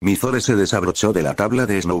Mizore se desabrochó de la tabla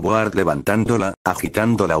de snowboard levantándola,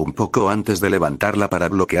 agitándola un poco antes de levantarla para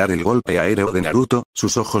bloquear el golpe aéreo de Naruto,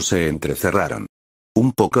 sus ojos se entrecerraron.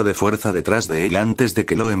 Un poco de fuerza detrás de él antes de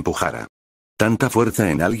que lo empujara. Tanta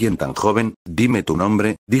fuerza en alguien tan joven, dime tu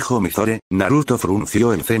nombre, dijo Mizore, Naruto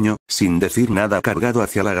frunció el ceño, sin decir nada cargado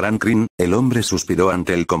hacia la gran crin, el hombre suspiró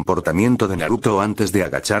ante el comportamiento de Naruto antes de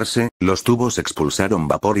agacharse, los tubos expulsaron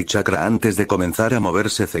vapor y chakra antes de comenzar a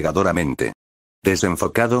moverse cegadoramente.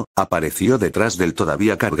 Desenfocado, apareció detrás del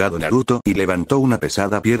todavía cargado Naruto y levantó una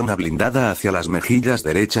pesada pierna blindada hacia las mejillas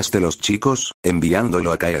derechas de los chicos,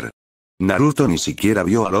 enviándolo a caer. Naruto ni siquiera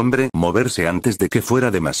vio al hombre moverse antes de que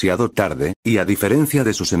fuera demasiado tarde, y a diferencia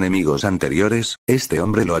de sus enemigos anteriores, este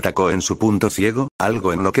hombre lo atacó en su punto ciego,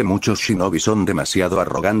 algo en lo que muchos shinobi son demasiado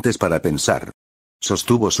arrogantes para pensar.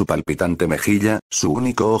 Sostuvo su palpitante mejilla, su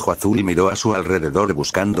único ojo azul y miró a su alrededor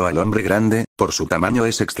buscando al hombre grande, por su tamaño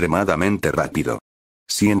es extremadamente rápido.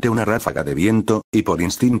 Siente una ráfaga de viento, y por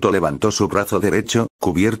instinto levantó su brazo derecho,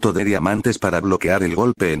 cubierto de diamantes para bloquear el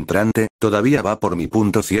golpe entrante. ¿Todavía va por mi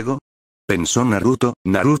punto ciego?, pensó Naruto.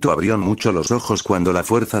 Naruto abrió mucho los ojos cuando la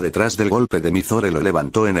fuerza detrás del golpe de Mizore lo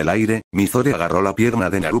levantó en el aire. Mizore agarró la pierna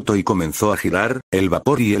de Naruto y comenzó a girar. El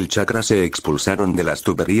vapor y el chakra se expulsaron de las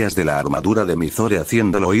tuberías de la armadura de Mizore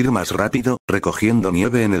haciéndolo ir más rápido, recogiendo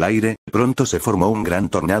nieve en el aire. Pronto se formó un gran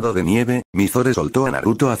tornado de nieve. Mizore soltó a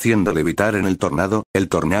Naruto haciendo levitar en el tornado. El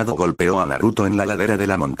tornado golpeó a Naruto en la ladera de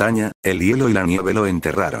la montaña. El hielo y la nieve lo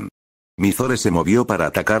enterraron. Mizore se movió para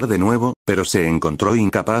atacar de nuevo, pero se encontró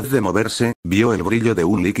incapaz de moverse. Vio el brillo de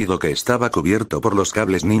un líquido que estaba cubierto por los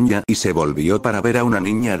cables ninja y se volvió para ver a una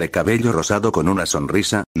niña de cabello rosado con una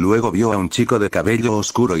sonrisa. Luego vio a un chico de cabello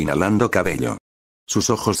oscuro inhalando cabello.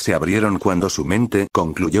 Sus ojos se abrieron cuando su mente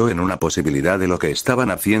concluyó en una posibilidad de lo que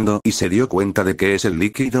estaban haciendo y se dio cuenta de que es el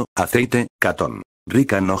líquido, aceite, Katon.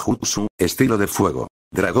 Rika no Jutsu, estilo de fuego.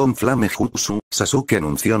 Dragón Flame Jutsu, Sasuke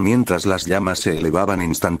anunció mientras las llamas se elevaban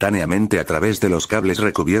instantáneamente a través de los cables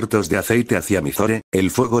recubiertos de aceite hacia Mizore.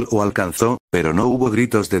 El fuego lo alcanzó, pero no hubo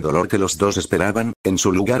gritos de dolor que los dos esperaban. En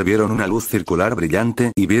su lugar vieron una luz circular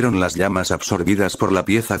brillante y vieron las llamas absorbidas por la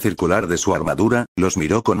pieza circular de su armadura. Los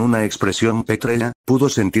miró con una expresión pétrea. Pudo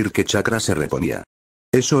sentir que chakra se reponía.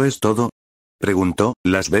 ¿Eso es todo?, preguntó.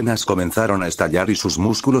 Las venas comenzaron a estallar y sus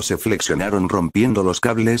músculos se flexionaron rompiendo los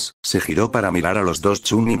cables. Se giró para mirar a los dos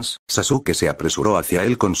Chunins. Sasuke se apresuró hacia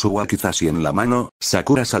él con su wakizashi en la mano.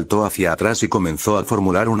 Sakura saltó hacia atrás y comenzó a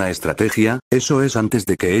formular una estrategia. Eso es antes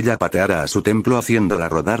de que ella pateara a su templo haciéndola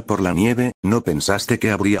rodar por la nieve. ¿No pensaste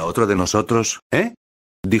que habría otro de nosotros,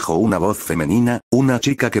 dijo una voz femenina, una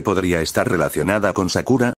chica que podría estar relacionada con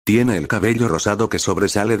Sakura. Tiene el cabello rosado que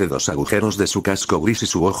sobresale de dos agujeros de su casco gris y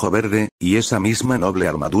su ojo verde, y esa misma noble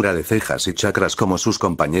armadura de cejas y chakras como sus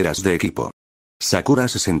compañeras de equipo. Sakura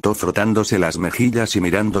se sentó frotándose las mejillas y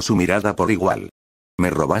mirando su mirada por igual. «Me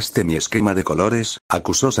robaste mi esquema de colores»,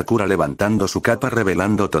 acusó Sakura levantando su capa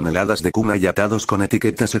revelando toneladas de kunai atados con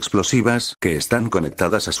etiquetas explosivas que están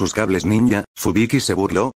conectadas a sus cables ninja. Fubiki se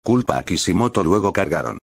burló. Culpa a Kishimoto. Luego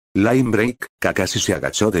cargaron. Line Break. Kakashi se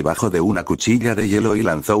agachó debajo de una cuchilla de hielo y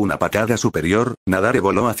lanzó una patada superior. Nadare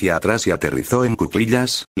voló hacia atrás y aterrizó en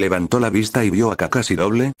cuclillas. Levantó la vista y vio a Kakashi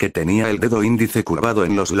doble que tenía el dedo índice curvado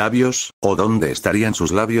en los labios. ¿O dónde estarían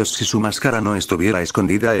sus labios si su máscara no estuviera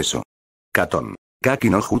escondida? Eso. Katon.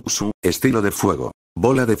 Kaki no Jutsu, estilo de fuego.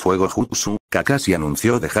 Bola de fuego Jutsu, Kakashi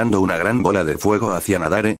anunció dejando una gran bola de fuego hacia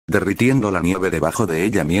Nadare, derritiendo la nieve debajo de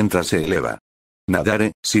ella mientras se eleva.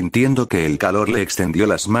 Nadare, sintiendo que el calor le extendió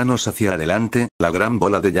las manos hacia adelante. La gran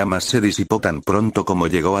bola de llamas se disipó tan pronto como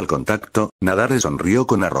llegó al contacto. Nadare sonrió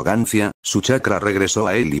con arrogancia. Su chakra regresó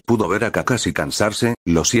a él y pudo ver a Kakashi cansarse.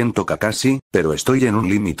 Lo siento Kakashi, pero estoy en un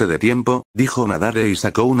límite de tiempo, dijo Nadare y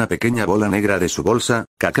sacó una pequeña bola negra de su bolsa.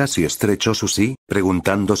 Kakashi estrechó su sí,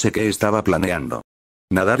 preguntándose qué estaba planeando.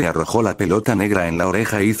 Nadare arrojó la pelota negra en la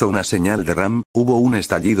oreja e hizo una señal de Ram. Hubo un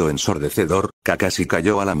estallido ensordecedor. Kakashi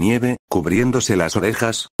cayó a la nieve, cubriéndose las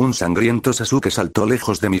orejas. Un sangriento Sasuke saltó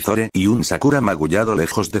lejos de Mizore y un Sakura magullado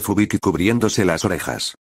lejos de Fubiki cubriéndose las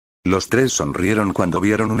orejas. Los tres sonrieron cuando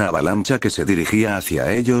vieron una avalancha que se dirigía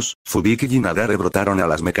hacia ellos. Fubiki y Nadare brotaron a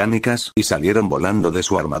las mecánicas y salieron volando de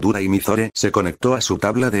su armadura y Mizore se conectó a su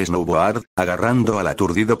tabla de snowboard, agarrando al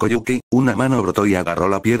aturdido Koyuki. Una mano brotó y agarró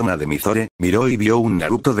la pierna de Mizore, miró y vio un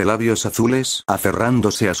Naruto de labios azules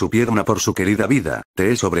aferrándose a su pierna por su querida vida.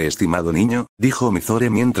 «Te he sobreestimado, niño», dijo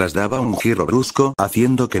Mizore mientras daba un giro brusco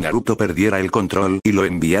haciendo que Naruto perdiera el control y lo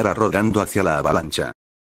enviara rodando hacia la avalancha.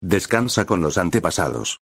 Descansa con los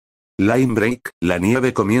antepasados. Line Break. La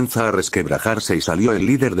nieve comienza a resquebrajarse y salió el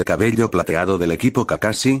líder de cabello plateado del equipo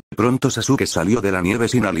Kakashi. Pronto Sasuke salió de la nieve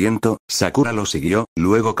sin aliento. Sakura lo siguió.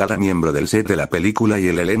 Luego cada miembro del set de la película y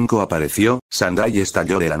el elenco apareció. Sandai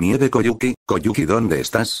estalló de la nieve. Koyuki, ¿dónde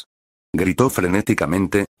estás?, gritó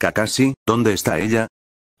frenéticamente. Kakashi, ¿dónde está ella?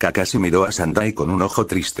 Kakashi miró a Sandai con un ojo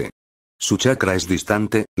triste. Su chakra es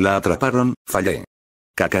distante. La atraparon. Fallé.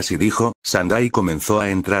 Kakashi dijo. Sandai comenzó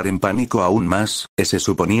a entrar en pánico aún más. Se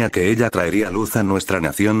suponía que ella traería luz a nuestra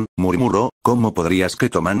nación, murmuró. ¿Cómo podrías que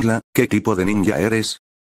tomarla? ¿Qué tipo de ninja eres?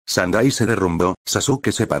 Sandai se derrumbó.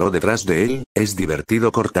 Sasuke se paró detrás de él. Es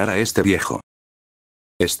divertido cortar a este viejo.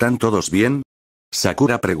 ¿Están todos bien?,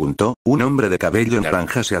 Sakura preguntó. Un hombre de cabello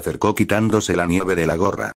naranja se acercó quitándose la nieve de la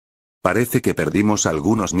gorra. Parece que perdimos a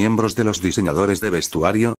algunos miembros de los diseñadores de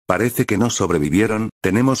vestuario. Parece que no sobrevivieron.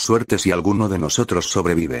 Tenemos suerte si alguno de nosotros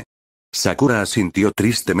sobrevive. Sakura asintió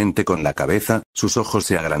tristemente con la cabeza. Sus ojos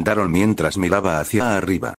se agrandaron mientras miraba hacia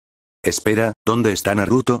arriba. Espera, ¿dónde está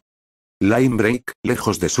Naruto? Line Break,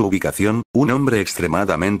 lejos de su ubicación, un hombre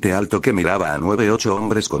extremadamente alto que miraba a 9-8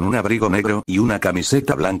 hombres con un abrigo negro y una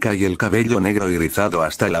camiseta blanca y el cabello negro y rizado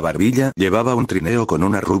hasta la barbilla, llevaba un trineo con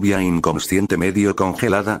una rubia inconsciente medio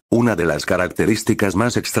congelada. Una de las características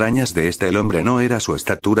más extrañas de el hombre no era su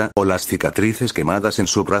estatura o las cicatrices quemadas en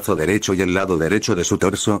su brazo derecho y el lado derecho de su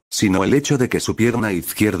torso, sino el hecho de que su pierna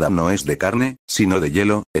izquierda no es de carne, sino de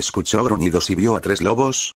hielo. Escuchó gruñidos y vio a 3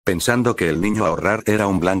 lobos, pensando que el niño a ahorrar era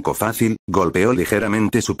un blanco fácil. Golpeó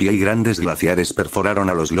ligeramente su pie y grandes glaciares perforaron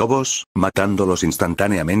a los lobos, matándolos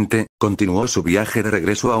instantáneamente. Continuó su viaje de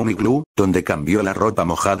regreso a un iglú, donde cambió la ropa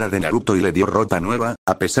mojada de Naruto y le dio ropa nueva.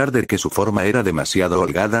 A pesar de que su forma era demasiado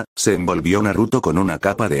holgada, se envolvió Naruto con una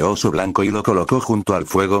capa de oso blanco y lo colocó junto al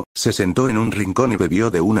fuego, se sentó en un rincón y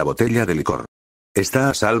bebió de una botella de licor. Está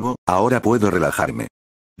a salvo, ahora puedo relajarme.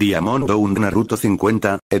 Diamond Bound Naruto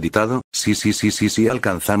 50, editado. Sí,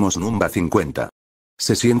 alcanzamos Numba 50.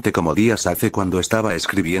 Se siente como días hace cuando estaba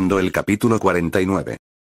escribiendo el capítulo 49.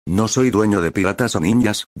 No soy dueño de piratas o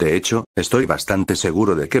ninjas, de hecho, estoy bastante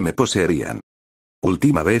seguro de que me poseerían.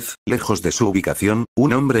 Última vez, lejos de su ubicación,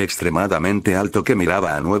 un hombre extremadamente alto que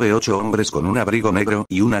miraba a 9-8 hombres con un abrigo negro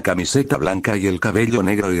y una camiseta blanca y el cabello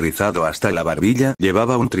negro y rizado hasta la barbilla,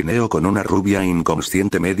 llevaba un trineo con una rubia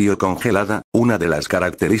inconsciente medio congelada. Una de las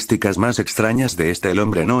características más extrañas de el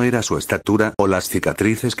hombre no era su estatura o las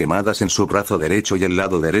cicatrices quemadas en su brazo derecho y el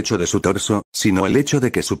lado derecho de su torso, sino el hecho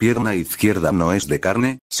de que su pierna izquierda no es de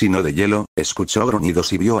carne, sino de hielo. Escuchó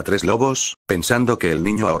gruñidos y vio a 3 lobos, pensando que el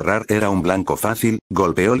niño a ahorrar era un blanco fácil.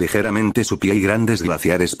 Golpeó ligeramente su pie y grandes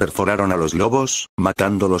glaciares perforaron a los lobos,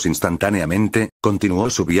 matándolos instantáneamente. Continuó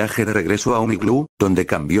su viaje de regreso a un iglú, donde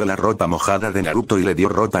cambió la ropa mojada de Naruto y le dio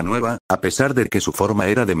ropa nueva. A pesar de que su forma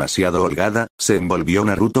era demasiado holgada, se envolvió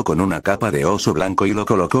Naruto con una capa de oso blanco y lo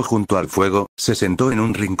colocó junto al fuego, se sentó en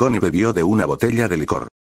un rincón y bebió de una botella de licor.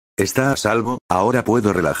 Está a salvo, ahora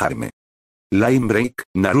puedo relajarme. Line Break,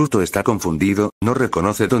 Naruto está confundido, no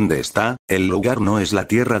reconoce dónde está, el lugar no es la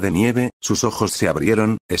tierra de nieve. Sus ojos se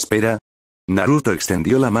abrieron. Espera. Naruto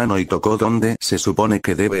extendió la mano y tocó donde se supone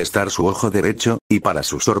que debe estar su ojo derecho, y para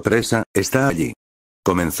su sorpresa, está allí.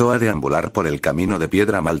 Comenzó a deambular por el camino de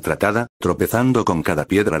piedra maltratada, tropezando con cada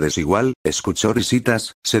piedra desigual. Escuchó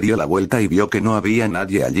risitas, se dio la vuelta y vio que no había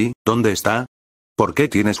nadie allí. ¿Dónde está? ¿Por qué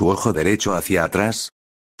tiene su ojo derecho hacia atrás?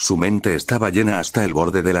 Su mente estaba llena hasta el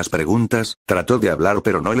borde de las preguntas. Trató de hablar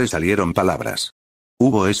pero no le salieron palabras.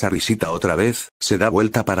 Hubo esa risita otra vez, se da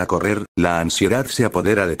vuelta para correr, la ansiedad se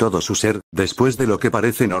apodera de todo su ser. Después de lo que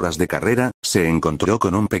parecen horas de carrera, se encontró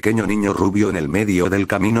con un pequeño niño rubio en el medio del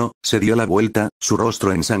camino. Se dio la vuelta, su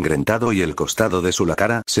rostro ensangrentado y el costado de su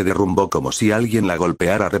cara se derrumbó como si alguien la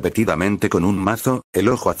golpeara repetidamente con un mazo. El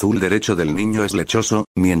ojo azul derecho del niño es lechoso,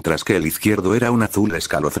 mientras que el izquierdo era un azul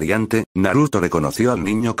escalofriante. Naruto reconoció al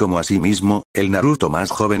niño como a sí mismo. El Naruto más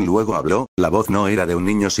joven luego habló, la voz no era de un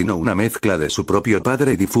niño sino una mezcla de su propio padre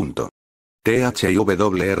difunto.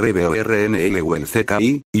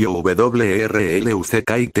 THIWRBORNLULCKI,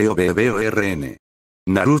 IWRLUCKI.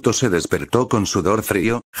 Naruto se despertó con sudor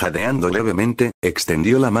frío, jadeando levemente,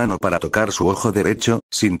 extendió la mano para tocar su ojo derecho,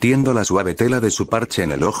 sintiendo la suave tela de su parche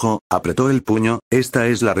en el ojo, apretó el puño. Esta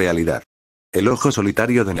es la realidad. El ojo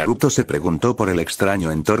solitario de Naruto se preguntó por el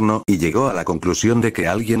extraño entorno y llegó a la conclusión de que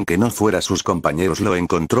alguien que no fuera sus compañeros lo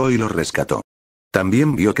encontró y lo rescató.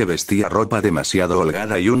 También vio que vestía ropa demasiado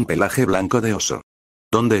holgada y un pelaje blanco de oso.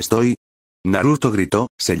 ¿Dónde estoy? Naruto gritó,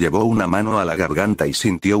 se llevó una mano a la garganta y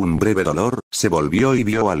sintió un breve dolor, se volvió y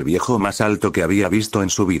vio al viejo más alto que había visto en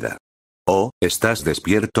su vida. «Oh, ¿estás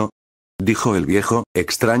despierto?», dijo el viejo.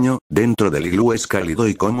 Extraño, dentro del iglú es cálido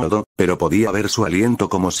y cómodo, pero podía ver su aliento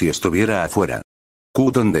como si estuviera afuera.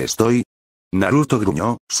 ¿Dónde estoy? Naruto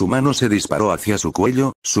gruñó, su mano se disparó hacia su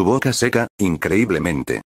cuello, su boca seca,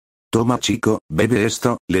 increíblemente. «Toma chico, bebe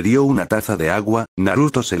esto», le dio una taza de agua.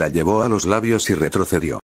 Naruto se la llevó a los labios y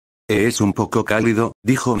retrocedió. «Es un poco cálido»,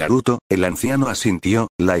 dijo Naruto. El anciano asintió.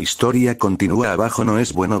 «La historia continúa abajo. No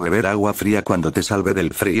es bueno beber agua fría cuando te salve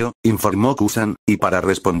del frío», informó Kusan, y para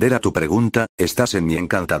responder a tu pregunta, estás en mi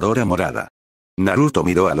encantadora morada. Naruto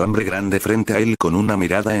miró al hombre grande frente a él con una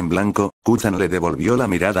mirada en blanco. Kusan le devolvió la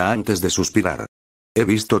mirada antes de suspirar. «He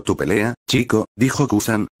visto tu pelea, chico», dijo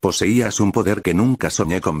Kusan, «poseías un poder que nunca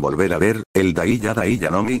soñé con volver a ver, el Daiya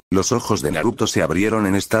Nomi». Los ojos de Naruto se abrieron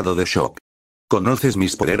en estado de shock. «¿Conoces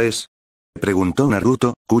mis poderes?», preguntó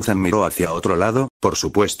Naruto. Kusan miró hacia otro lado. «Por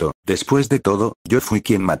supuesto, después de todo, yo fui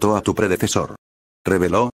quien mató a tu predecesor»,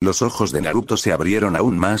 reveló. Los ojos de Naruto se abrieron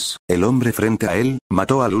aún más. El hombre frente a él,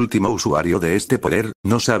 mató al último usuario de este poder,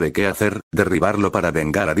 no sabe qué hacer, derribarlo para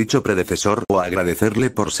vengar a dicho predecesor o agradecerle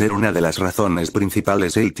por ser una de las razones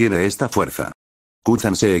principales. Él tiene esta fuerza.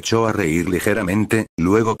 Kuzan se echó a reír ligeramente,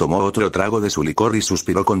 luego tomó otro trago de su licor y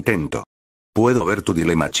suspiró contento. Puedo ver tu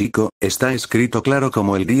dilema, chico, está escrito claro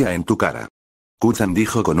como el día en tu cara. Kuzan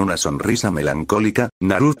dijo con una sonrisa melancólica.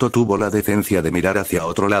 Naruto tuvo la decencia de mirar hacia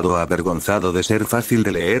otro lado avergonzado de ser fácil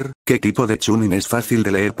de leer. ¿Qué tipo de chunin es fácil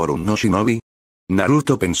de leer por un no shinobi?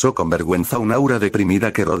 Naruto pensó con vergüenza un aura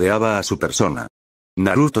deprimida que rodeaba a su persona.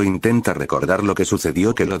 Naruto intenta recordar lo que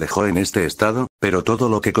sucedió que lo dejó en este estado, pero todo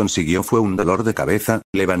lo que consiguió fue un dolor de cabeza.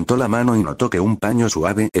 Levantó la mano y notó que un paño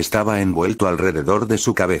suave estaba envuelto alrededor de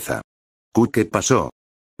su cabeza. ¿Qué pasó?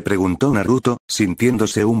 Preguntó Naruto,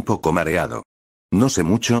 sintiéndose un poco mareado. No sé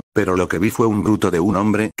mucho, pero lo que vi fue un bruto de un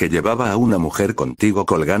hombre que llevaba a una mujer contigo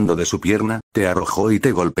colgando de su pierna, te arrojó y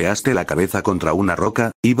te golpeaste la cabeza contra una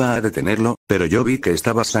roca, iba a detenerlo, pero yo vi que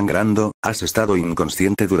estabas sangrando, has estado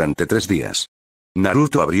inconsciente durante 3 días.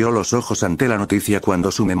 Naruto abrió los ojos ante la noticia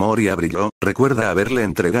cuando su memoria brilló. Recuerda haberle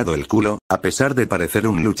entregado el culo, a pesar de parecer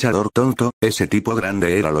un luchador tonto, ese tipo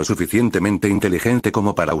grande era lo suficientemente inteligente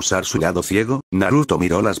como para usar su lado ciego. Naruto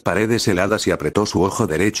miró las paredes heladas y apretó su ojo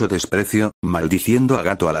derecho desprecio, maldiciendo a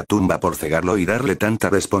Gato a la tumba por cegarlo y darle tanta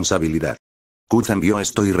responsabilidad. Kuzan vio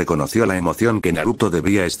esto y reconoció la emoción que Naruto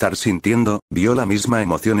debía estar sintiendo, vio la misma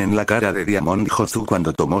emoción en la cara de Diamond Hozu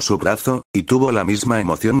cuando tomó su brazo, y tuvo la misma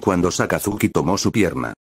emoción cuando Sakazuki tomó su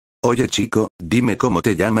pierna. Oye chico, dime cómo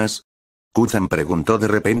te llamas. Kuzan preguntó de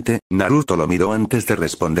repente. Naruto lo miró antes de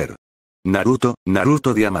responder. Naruto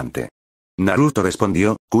Diamante. Naruto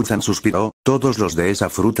respondió. Kuzan suspiró, ¿todos los de esa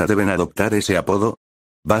fruta deben adoptar ese apodo?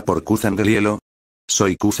 ¿Va por Kuzan del hielo?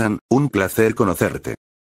 Soy Kuzan, un placer conocerte.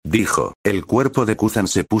 Dijo. El cuerpo de Kuzan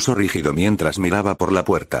se puso rígido mientras miraba por la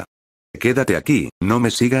puerta. Quédate aquí, no me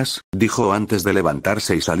sigas, dijo antes de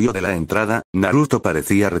levantarse y salió de la entrada. Naruto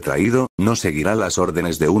parecía retraído, no seguirá las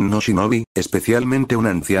órdenes de un no shinobi, especialmente un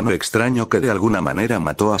anciano extraño que de alguna manera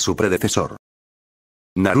mató a su predecesor.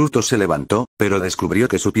 Naruto se levantó, pero descubrió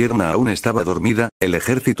que su pierna aún estaba dormida. El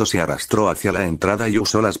ejército se arrastró hacia la entrada y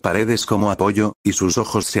usó las paredes como apoyo, y sus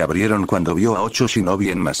ojos se abrieron cuando vio a 8 shinobi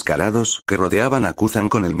enmascarados que rodeaban a Kuzan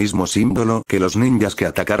con el mismo símbolo que los ninjas que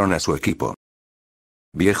atacaron a su equipo.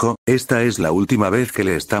 Viejo, esta es la última vez que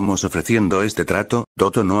le estamos ofreciendo este trato.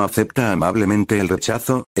 Toto no acepta amablemente el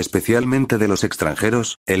rechazo, especialmente de los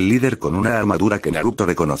extranjeros. El líder con una armadura que Naruto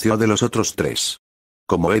reconoció de los otros 3.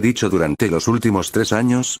 Como he dicho durante los últimos 3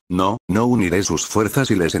 años, no uniré sus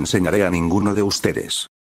fuerzas y les enseñaré a ninguno de ustedes.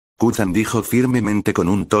 Kuzan dijo firmemente con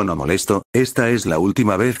un tono molesto, esta es la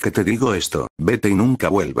última vez que te digo esto, vete y nunca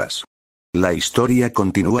vuelvas. La historia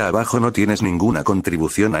continúa abajo, no tienes ninguna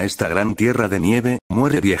contribución a esta gran tierra de nieve,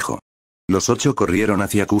 muere viejo. Los 8 corrieron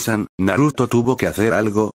hacia Kuzan. Naruto tuvo que hacer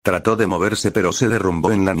algo, trató de moverse pero se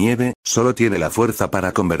derrumbó en la nieve, solo tiene la fuerza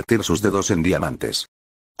para convertir sus dedos en diamantes.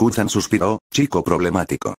 Kuzan suspiró, chico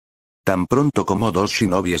problemático. Tan pronto como 2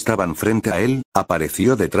 shinobi estaban frente a él,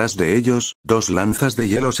 apareció detrás de ellos, 2 lanzas de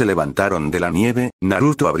hielo se levantaron de la nieve.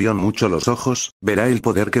 Naruto abrió mucho los ojos, ¿verá el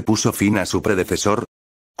poder que puso fin a su predecesor?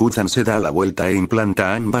 Kuzan se da la vuelta e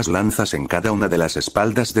implanta ambas lanzas en cada una de las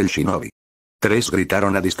espaldas del shinobi. 3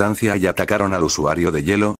 gritaron a distancia y atacaron al usuario de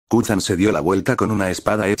hielo. Kuzan se dio la vuelta con una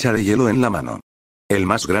espada hecha de hielo en la mano. El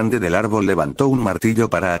más grande del árbol levantó un martillo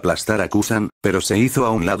para aplastar a Kuzan, pero se hizo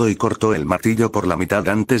a un lado y cortó el martillo por la mitad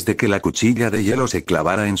antes de que la cuchilla de hielo se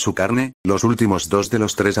clavara en su carne. Los últimos 2 de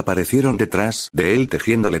los 3 aparecieron detrás de él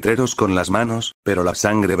tejiendo letreros con las manos, pero la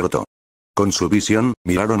sangre brotó. Con su visión,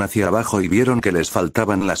 miraron hacia abajo y vieron que les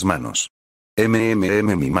faltaban las manos.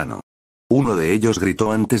 Mi mano. Uno de ellos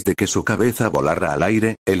gritó antes de que su cabeza volara al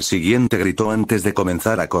aire, el siguiente gritó antes de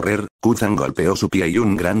comenzar a correr. Kuzan golpeó su pie y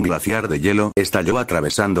un gran glaciar de hielo estalló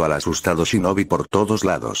atravesando al asustado shinobi por todos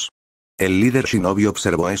lados. El líder shinobi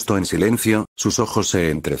observó esto en silencio, sus ojos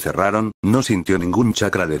se entrecerraron, no sintió ningún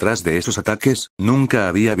chakra detrás de esos ataques, nunca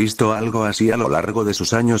había visto algo así a lo largo de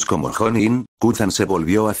sus años como Jonin. Kuzan se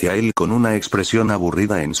volvió hacia él con una expresión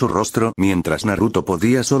aburrida en su rostro mientras Naruto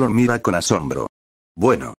podía solo mirar con asombro.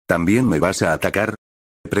 Bueno, ¿también me vas a atacar?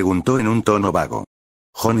 Preguntó en un tono vago.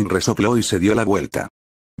 Jonin resopló y se dio la vuelta.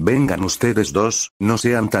 Vengan ustedes 2, no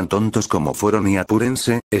sean tan tontos como fueron y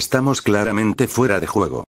apúrense, estamos claramente fuera de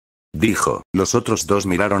juego. Dijo. Los otros 2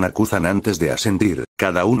 miraron a Kuzan antes de asentir,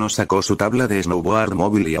 cada uno sacó su tabla de snowboard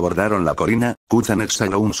móvil y abordaron la colina. Kuzan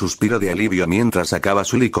exhaló un suspiro de alivio mientras sacaba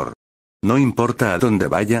su licor. No importa a dónde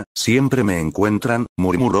vaya, siempre me encuentran,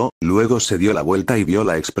 murmuró, luego se dio la vuelta y vio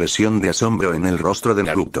la expresión de asombro en el rostro de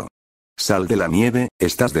Naruto. Sal de la nieve,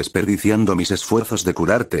 estás desperdiciando mis esfuerzos de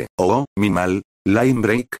curarte, mi mal. Line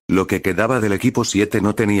break, lo que quedaba del equipo 7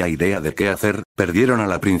 no tenía idea de qué hacer, perdieron a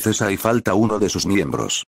la princesa y falta uno de sus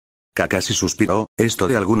miembros. Kakashi suspiró, esto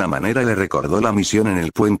de alguna manera le recordó la misión en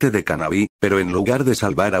el puente de Kanabi, pero en lugar de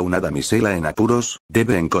salvar a una damisela en apuros,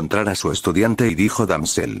 debe encontrar a su estudiante y dijo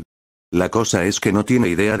Damsel. La cosa es que no tiene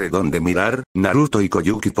idea de dónde mirar, Naruto y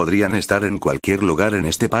Koyuki podrían estar en cualquier lugar en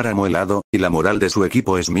este páramo helado, y la moral de su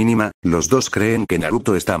equipo es mínima, los dos creen que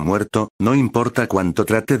Naruto está muerto, no importa cuánto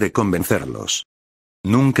trate de convencerlos.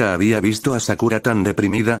 Nunca había visto a Sakura tan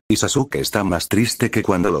deprimida, y Sasuke está más triste que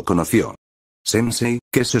cuando lo conoció. Sensei,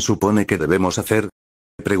 ¿qué se supone que debemos hacer?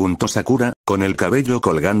 Preguntó Sakura, con el cabello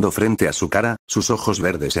colgando frente a su cara, sus ojos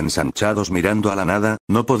verdes ensanchados mirando a la nada,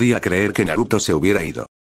 no podía creer que Naruto se hubiera ido.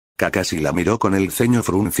 Kakashi la miró con el ceño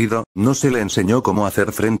fruncido, ¿no se le enseñó cómo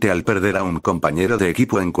hacer frente al perder a un compañero de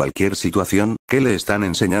equipo en cualquier situación? ¿Qué le están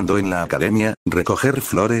enseñando en la academia? ¿Recoger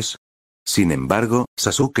flores? Sin embargo,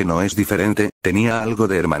 Sasuke no es diferente, tenía algo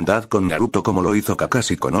de hermandad con Naruto como lo hizo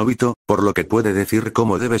Kakashi con Obito, por lo que puede decir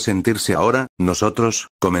cómo debe sentirse ahora. Nosotros,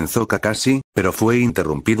 comenzó Kakashi, pero fue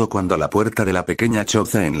interrumpido cuando la puerta de la pequeña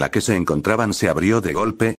choza en la que se encontraban se abrió de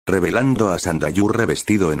golpe, revelando a Sandayu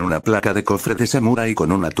revestido en una placa de cofre de samurái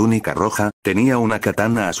con una túnica roja, tenía una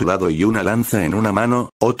katana a su lado y una lanza en una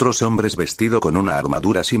mano, otros hombres vestido con una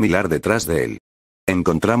armadura similar detrás de él.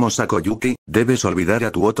 Encontramos a Koyuki, debes olvidar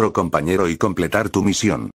a tu otro compañero y completar tu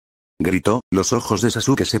misión. Gritó, los ojos de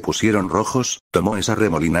Sasuke se pusieron rojos, tomó esa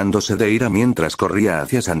remolinándose de ira mientras corría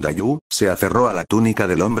hacia Sandayu, se aferró a la túnica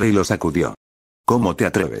del hombre y lo sacudió. ¿Cómo te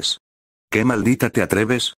atreves? ¿Qué maldita te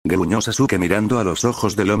atreves? Gruñó Sasuke mirando a los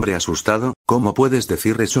ojos del hombre asustado, ¿cómo puedes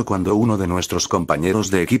decir eso cuando uno de nuestros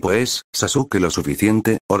compañeros de equipo es, Sasuke lo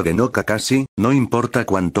suficiente? Ordenó Kakashi, no importa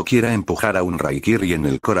cuánto quiera empujar a un Raikiri en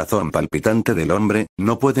el corazón palpitante del hombre,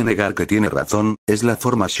 no puede negar que tiene razón, es la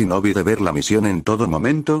forma shinobi de ver la misión en todo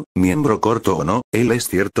momento, miembro corto o no, él es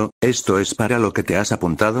cierto, esto es para lo que te has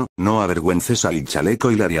apuntado, no avergüences al chaleco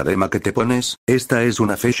y la diadema que te pones, esta es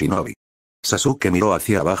una fe shinobi. Sasuke miró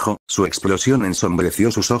hacia abajo, su explosión ensombreció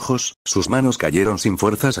sus ojos, sus manos cayeron sin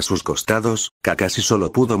fuerzas a sus costados, Kakashi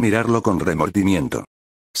solo pudo mirarlo con remordimiento.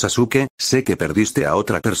 Sasuke, sé que perdiste a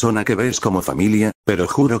otra persona que ves como familia, pero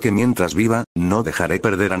juro que mientras viva, no dejaré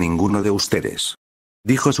perder a ninguno de ustedes.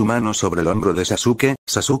 Dijo su mano sobre el hombro de Sasuke,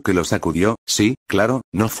 Sasuke lo sacudió, sí, claro,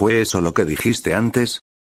 ¿no fue eso lo que dijiste antes?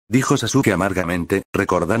 Dijo Sasuke amargamente,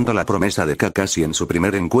 recordando la promesa de Kakashi en su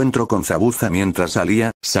primer encuentro con Zabuza mientras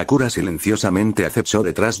salía, Sakura silenciosamente acechó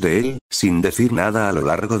detrás de él, sin decir nada a lo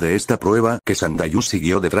largo de esta prueba que Sandayu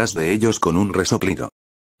siguió detrás de ellos con un resoplido.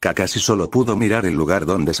 Kakashi solo pudo mirar el lugar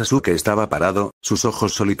donde Sasuke estaba parado, sus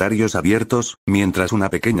ojos solitarios abiertos, mientras una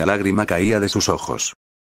pequeña lágrima caía de sus ojos.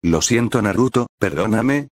 Lo siento Naruto,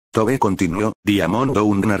 perdóname. Tobe continuó, Dyamond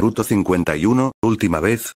un Naruto 51, última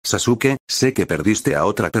vez, Sasuke, sé que perdiste a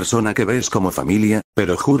otra persona que ves como familia,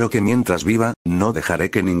 pero juro que mientras viva, no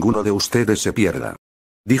dejaré que ninguno de ustedes se pierda.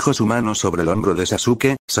 Dijo su mano sobre el hombro de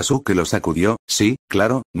Sasuke, Sasuke lo sacudió, sí,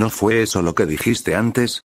 claro, ¿no fue eso lo que dijiste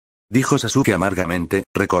antes? Dijo Sasuke amargamente,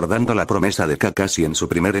 recordando la promesa de Kakashi en su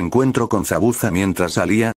primer encuentro con Zabuza mientras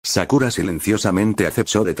salía, Sakura silenciosamente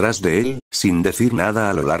acechó detrás de él, sin decir nada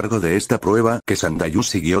a lo largo de esta prueba que Sandayu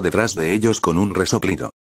siguió detrás de ellos con un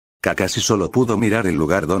resoplido. Kakashi solo pudo mirar el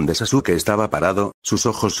lugar donde Sasuke estaba parado, sus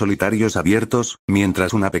ojos solitarios abiertos,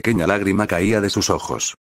 mientras una pequeña lágrima caía de sus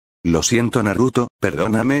ojos. Lo siento Naruto,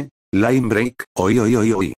 perdóname, Line Break,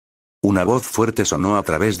 oi. Una voz fuerte sonó a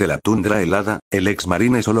través de la tundra helada, el ex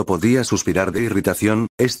marine solo podía suspirar de irritación,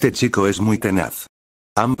 este chico es muy tenaz.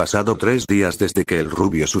 Han pasado 3 días desde que el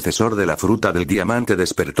rubio sucesor de la fruta del diamante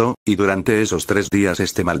despertó, y durante esos 3 días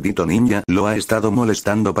este maldito ninja lo ha estado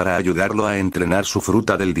molestando para ayudarlo a entrenar su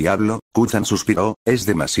fruta del diablo. Kuzan suspiró, es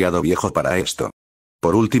demasiado viejo para esto.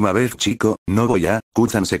 Por última vez chico, no voy a,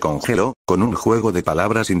 Kuzan se congeló, con un juego de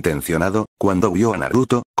palabras intencionado, cuando vio a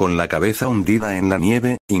Naruto, con la cabeza hundida en la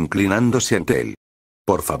nieve, inclinándose ante él.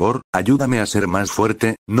 Por favor, ayúdame a ser más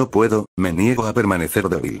fuerte, no puedo, me niego a permanecer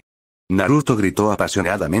débil. Naruto gritó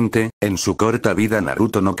apasionadamente, en su corta vida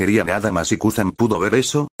Naruto no quería nada más y Kuzan pudo ver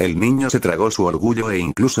eso, el niño se tragó su orgullo e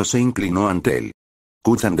incluso se inclinó ante él.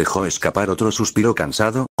 Kuzan dejó escapar otro suspiro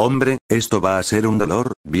cansado, hombre, esto va a ser un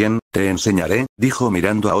dolor, bien, te enseñaré, dijo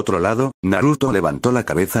mirando a otro lado, Naruto levantó la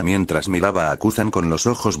cabeza mientras miraba a Kuzan con los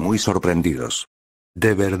ojos muy sorprendidos.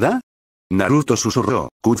 ¿De verdad? Naruto susurró,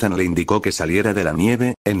 Kuzan le indicó que saliera de la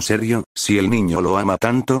nieve, en serio, si el niño lo ama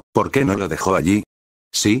tanto, ¿por qué no lo dejó allí?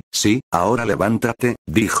 Sí, ahora levántate,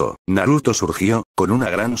 dijo. Naruto surgió, con una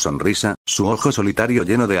gran sonrisa, su ojo solitario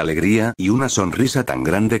lleno de alegría y una sonrisa tan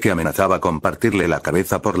grande que amenazaba con partirle la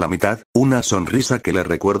cabeza por la mitad, una sonrisa que le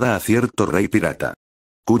recuerda a cierto rey pirata.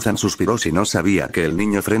 Kuzan suspiró si no sabía que el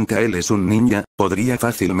niño frente a él es un ninja, podría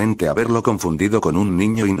fácilmente haberlo confundido con un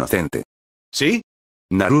niño inocente. ¿Sí?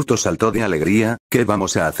 Naruto saltó de alegría. ¿Qué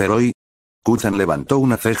vamos a hacer hoy? Kuzan levantó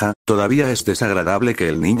una ceja. Todavía es desagradable que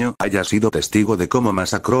el niño haya sido testigo de cómo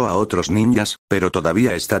masacró a otros ninjas, pero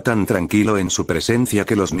todavía está tan tranquilo en su presencia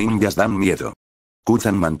que los ninjas dan miedo.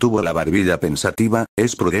 Kuzan mantuvo la barbilla pensativa.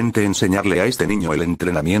 Es prudente enseñarle a este niño el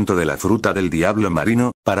entrenamiento de la fruta del diablo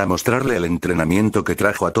marino, para mostrarle el entrenamiento que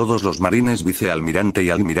trajo a todos los marines vicealmirante y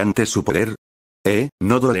almirante su poder.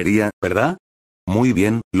 No dolería, ¿verdad? Muy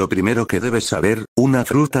bien, lo primero que debes saber, una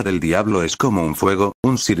fruta del diablo es como un fuego,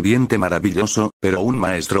 un sirviente maravilloso, pero un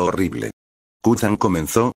maestro horrible. Kuzan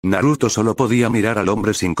comenzó. Naruto solo podía mirar al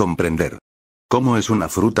hombre sin comprender. ¿Cómo es una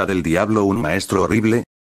fruta del diablo un maestro horrible?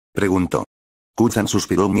 Preguntó. Kuzan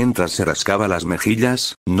suspiró mientras se rascaba las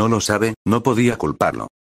mejillas. No lo sabe, no podía culparlo.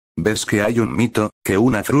 ¿Ves que hay un mito, que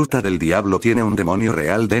una fruta del diablo tiene un demonio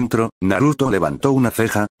real dentro? Naruto levantó una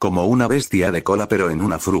ceja, como una bestia de cola pero en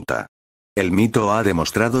una fruta. El mito ha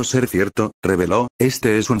demostrado ser cierto, reveló.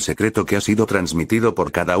 Este es un secreto que ha sido transmitido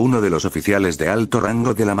por cada uno de los oficiales de alto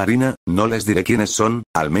rango de la marina. No les diré quiénes son,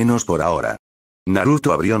 al menos por ahora.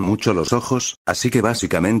 Naruto abrió mucho los ojos. ¿Así que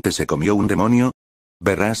básicamente se comió un demonio?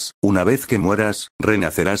 Verás, una vez que mueras,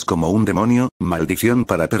 renacerás como un demonio. Maldición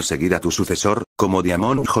para perseguir a tu sucesor, como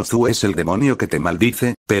Dyamond es el demonio que te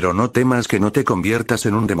maldice, pero no temas que no te conviertas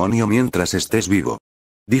en un demonio mientras estés vivo.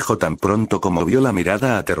 Dijo tan pronto como vio la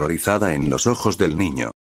mirada aterrorizada en los ojos del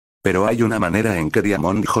niño. Pero hay una manera en que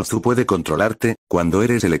Dyamond puede controlarte, cuando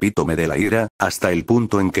eres el epítome de la ira, hasta el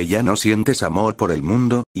punto en que ya no sientes amor por el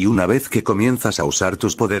mundo, y una vez que comienzas a usar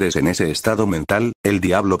tus poderes en ese estado mental, el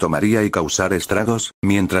diablo tomaría y causar estragos.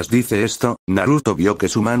 Mientras dice esto, Naruto vio que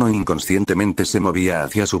su mano inconscientemente se movía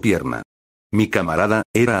hacia su pierna. Mi camarada,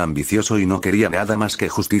 era ambicioso y no quería nada más que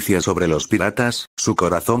justicia sobre los piratas. Su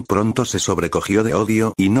corazón pronto se sobrecogió de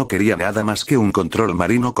odio y no quería nada más que un control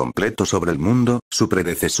marino completo sobre el mundo. Su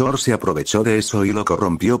predecesor se aprovechó de eso y lo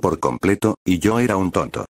corrompió por completo, y yo era un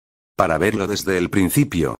tonto. Para verlo desde el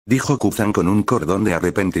principio, dijo Kuzan con un cordón de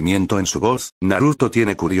arrepentimiento en su voz. Naruto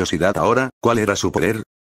tiene curiosidad ahora. ¿Cuál era su poder?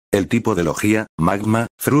 El tipo de logia, magma,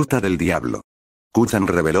 fruta del diablo. Kuzan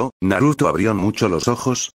reveló. Naruto abrió mucho los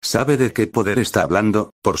ojos. ¿Sabe de qué poder está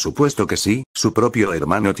hablando? Por supuesto que sí, su propio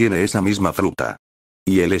hermano tiene esa misma fruta.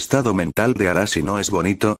 ¿Y el estado mental de Arashi no es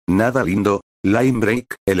bonito? Nada lindo. Line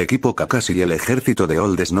Break, el equipo Kakashi y el ejército de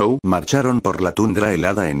Old Snow marcharon por la tundra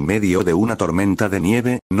helada en medio de una tormenta de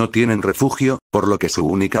nieve. No tienen refugio, por lo que su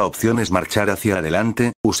única opción es marchar hacia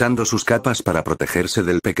adelante, usando sus capas para protegerse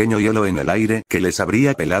del pequeño hielo en el aire que les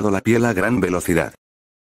habría pelado la piel a gran velocidad.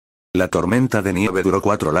 La tormenta de nieve duró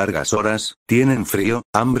 4 largas horas. Tienen frío,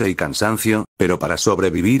 hambre y cansancio, pero para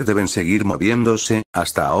sobrevivir deben seguir moviéndose.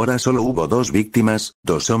 Hasta ahora solo hubo 2 víctimas.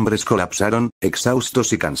 2 hombres colapsaron,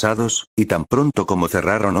 exhaustos y cansados, y tan pronto como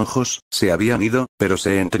cerraron ojos, se habían ido, pero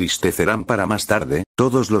se entristecerán para más tarde.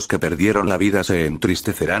 Todos los que perdieron la vida se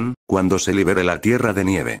entristecerán, cuando se libere la tierra de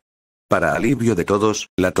nieve. Para alivio de todos,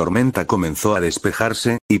 la tormenta comenzó a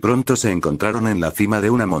despejarse, y pronto se encontraron en la cima de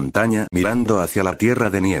una montaña mirando hacia la tierra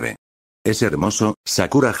de nieve. Es hermoso,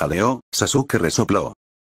 Sakura jadeó. Sasuke resopló.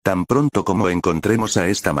 Tan pronto como encontremos a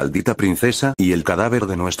esta maldita princesa y el cadáver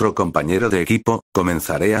de nuestro compañero de equipo,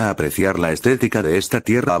 comenzaré a apreciar la estética de esta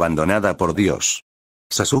tierra abandonada por Dios.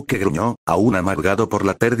 Sasuke gruñó, aún amargado por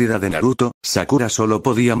la pérdida de Naruto. Sakura solo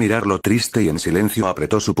podía mirarlo triste y en silencio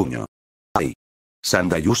apretó su puño. ¡Ay!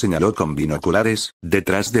 Sandayu señaló con binoculares.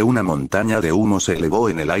 Detrás de una montaña de humo se elevó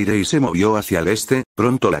en el aire y se movió hacia el este.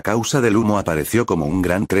 Pronto la causa del humo apareció como un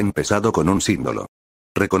gran tren pesado con un símbolo.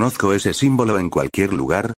 Reconozco ese símbolo en cualquier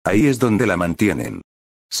lugar, ahí es donde la mantienen.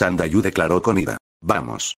 Sandayu declaró con ira.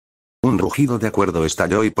 Vamos. Un rugido de acuerdo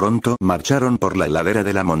estalló y pronto marcharon por la ladera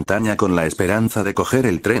de la montaña con la esperanza de coger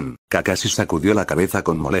el tren. Kakashi sacudió la cabeza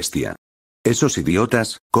con molestia. Esos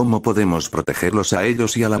idiotas, ¿cómo podemos protegerlos a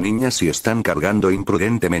ellos y a la niña si están cargando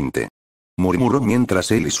imprudentemente? Murmuró mientras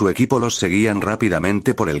él y su equipo los seguían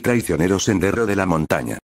rápidamente por el traicionero sendero de la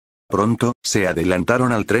montaña. Pronto, se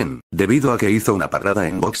adelantaron al tren, debido a que hizo una parada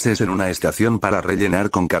en boxes en una estación para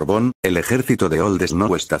rellenar con carbón. El ejército de Old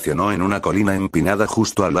Snow estacionó en una colina empinada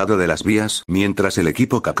justo al lado de las vías. Mientras el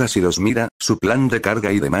equipo Kakashi los mira, su plan de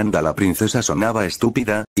carga y demanda a la princesa sonaba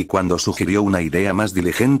estúpida, y cuando sugirió una idea más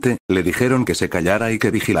diligente, le dijeron que se callara y que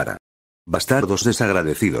vigilara. Bastardos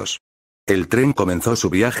desagradecidos. El tren comenzó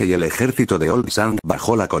su viaje y el ejército de Old Sand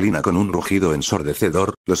bajó la colina con un rugido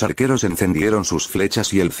ensordecedor. Los arqueros encendieron sus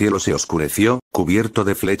flechas y el cielo se oscureció, cubierto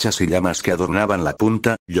de flechas y llamas que adornaban la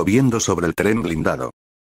punta, lloviendo sobre el tren blindado.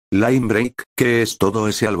 Line Break, ¿qué es todo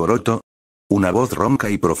ese alboroto? Una voz ronca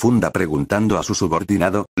y profunda preguntando a su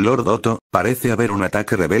subordinado, Lord Otto, parece haber un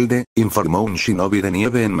ataque rebelde, informó un shinobi de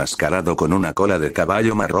nieve enmascarado con una cola de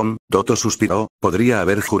caballo marrón. Otto suspiró, podría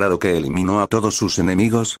haber jurado que eliminó a todos sus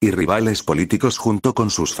enemigos y rivales políticos junto con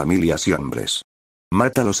sus familias y hombres.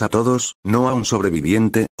 Mátalos a todos, no a un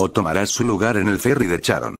sobreviviente, o tomarás su lugar en el ferry de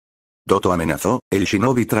Charon. Otto amenazó, el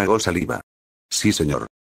shinobi tragó saliva. Sí señor.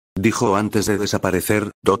 Dijo antes de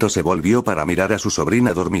desaparecer. Otto se volvió para mirar a su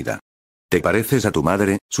sobrina dormida. ¿Te pareces a tu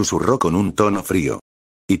madre?, susurró con un tono frío.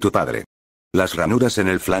 ¿Y tu padre? Las ranuras en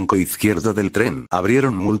el flanco izquierdo del tren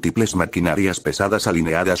abrieron múltiples maquinarias pesadas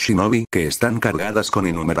alineadas shinobi que están cargadas con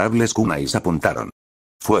innumerables kunais apuntaron.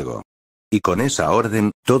 Fuego. Y con esa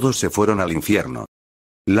orden, todos se fueron al infierno.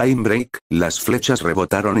 Line break, las flechas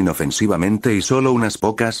rebotaron inofensivamente y solo unas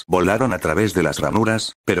pocas volaron a través de las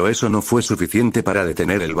ranuras, pero eso no fue suficiente para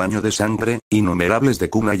detener el baño de sangre. Innumerables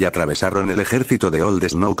de kunai atravesaron el ejército de Old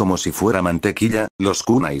Snow como si fuera mantequilla. Los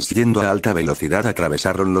kunais yendo a alta velocidad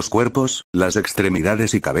atravesaron los cuerpos, las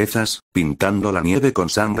extremidades y cabezas, pintando la nieve con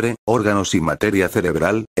sangre, órganos y materia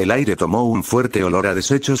cerebral. El aire tomó un fuerte olor a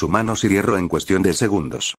desechos humanos y hierro en cuestión de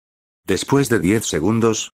segundos. Después de 10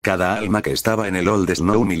 segundos, cada alma que estaba en el Old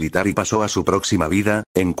Snow Military pasó a su próxima vida.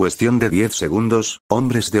 En cuestión de 10 segundos,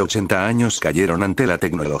 hombres de 80 años cayeron ante la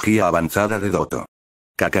tecnología avanzada de Otto.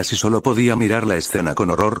 Kakashi solo podía mirar la escena con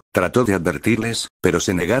horror, trató de advertirles, pero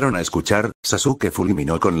se negaron a escuchar. Sasuke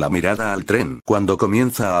fulminó con la mirada al tren cuando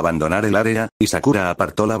comienza a abandonar el área, y Sakura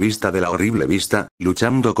apartó la vista de la horrible vista,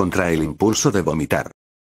 luchando contra el impulso de vomitar.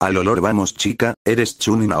 Al olor vamos chica, eres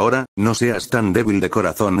Chunin ahora, no seas tan débil de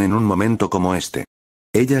corazón en un momento como este.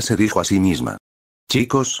 Ella se dijo a sí misma.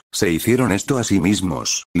 Chicos, se hicieron esto a sí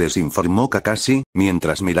mismos, les informó Kakashi,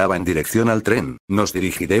 mientras miraba en dirección al tren. Nos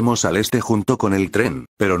dirigiremos al este junto con el tren,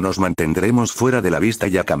 pero nos mantendremos fuera de la vista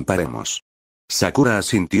y acamparemos. Sakura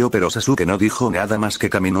asintió pero Sasuke no dijo nada más que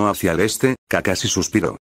caminó hacia el este. Kakashi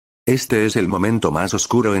suspiró. Este es el momento más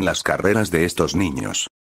oscuro en las carreras de estos niños.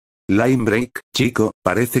 Line break, chico,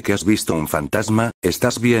 parece que has visto un fantasma.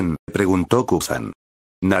 ¿Estás bien?, preguntó Kuzan.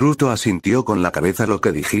 Naruto asintió con la cabeza. Lo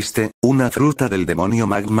que dijiste, una fruta del demonio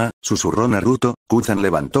magma, susurró Naruto. Kuzan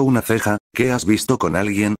levantó una ceja. ¿Qué has visto con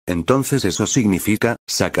alguien? Entonces eso significa,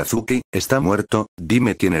 Sakazuki, está muerto.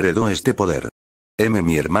 Dime quién heredó este poder.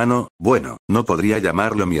 Mi hermano. Bueno, no podría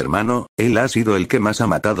llamarlo mi hermano, él ha sido el que más ha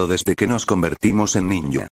matado desde que nos convertimos en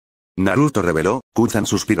ninja. Naruto reveló. Kuzan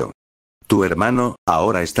suspiró. Tu hermano,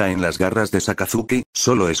 ahora está en las garras de Sakazuki,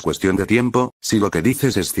 solo es cuestión de tiempo. Si lo que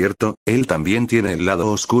dices es cierto, él también tiene el lado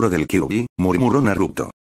oscuro del Kyuubi, murmuró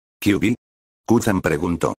Naruto. ¿Kyuubi? Kuzan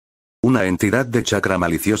preguntó. Una entidad de chakra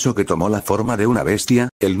malicioso que tomó la forma de una bestia.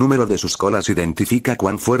 El número de sus colas identifica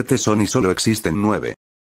cuán fuertes son y solo existen 9.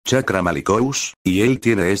 Chakra malicous, y él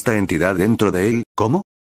tiene esta entidad dentro de él, ¿cómo?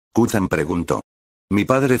 Kuzan preguntó. Mi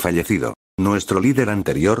padre fallecido. Nuestro líder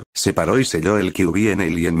anterior, separó y selló el Kyuubi en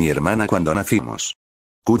él y en mi hermana cuando nacimos.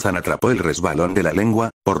 Kuzan atrapó el resbalón de la lengua,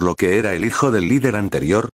 por lo que era el hijo del líder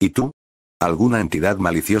anterior. ¿Y tú? ¿Alguna entidad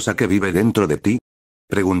maliciosa que vive dentro de ti?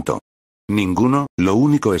 Preguntó. Ninguno, lo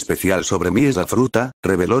único especial sobre mí es la fruta,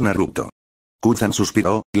 reveló Naruto. Kuzan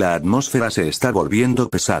suspiró, la atmósfera se está volviendo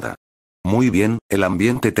pesada. Muy bien, el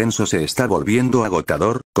ambiente tenso se está volviendo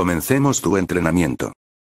agotador, comencemos tu entrenamiento.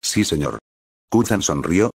 Sí señor. Kuzan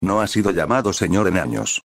sonrió, no ha sido llamado señor en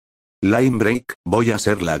años. Line break, voy a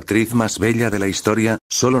ser la actriz más bella de la historia,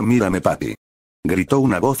 solo mírame papi. Gritó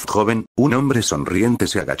una voz joven. Un hombre sonriente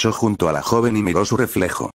se agachó junto a la joven y miró su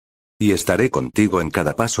reflejo. Y estaré contigo en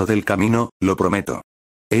cada paso del camino, lo prometo.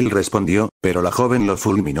 Él respondió, pero la joven lo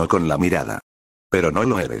fulminó con la mirada. Pero no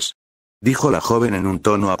lo eres. Dijo la joven en un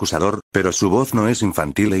tono acusador, pero su voz no es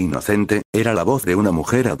infantil e inocente, era la voz de una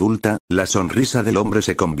mujer adulta. La sonrisa del hombre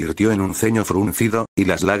se convirtió en un ceño fruncido, y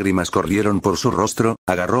las lágrimas corrieron por su rostro.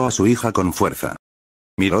 Agarró a su hija con fuerza.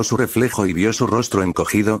 Miró su reflejo y vio su rostro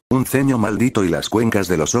encogido, un ceño maldito y las cuencas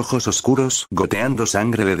de los ojos oscuros goteando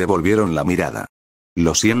sangre le devolvieron la mirada.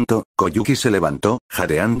 Lo siento. Koyuki se levantó,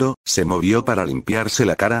 jadeando, se movió para limpiarse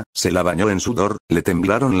la cara, se la bañó en sudor, le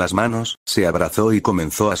temblaron las manos, se abrazó y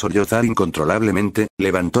comenzó a sollozar incontrolablemente.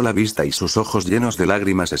 Levantó la vista y sus ojos llenos de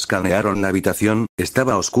lágrimas escanearon la habitación.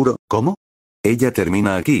 Estaba oscuro. ¿Cómo? Ella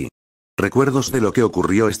termina aquí. Recuerdos de lo que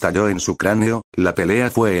ocurrió estalló en su cráneo, la pelea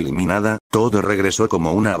fue eliminada, todo regresó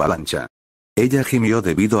como una avalancha. Ella gimió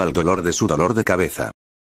debido al dolor de su dolor de cabeza.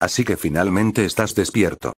 Así que finalmente estás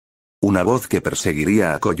despierto. Una voz que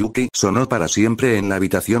perseguiría a Koyuki sonó para siempre en la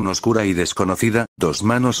habitación oscura y desconocida. Dos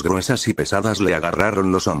manos gruesas y pesadas le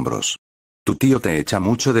agarraron los hombros. Tu tío te echa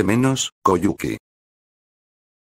mucho de menos, Koyuki.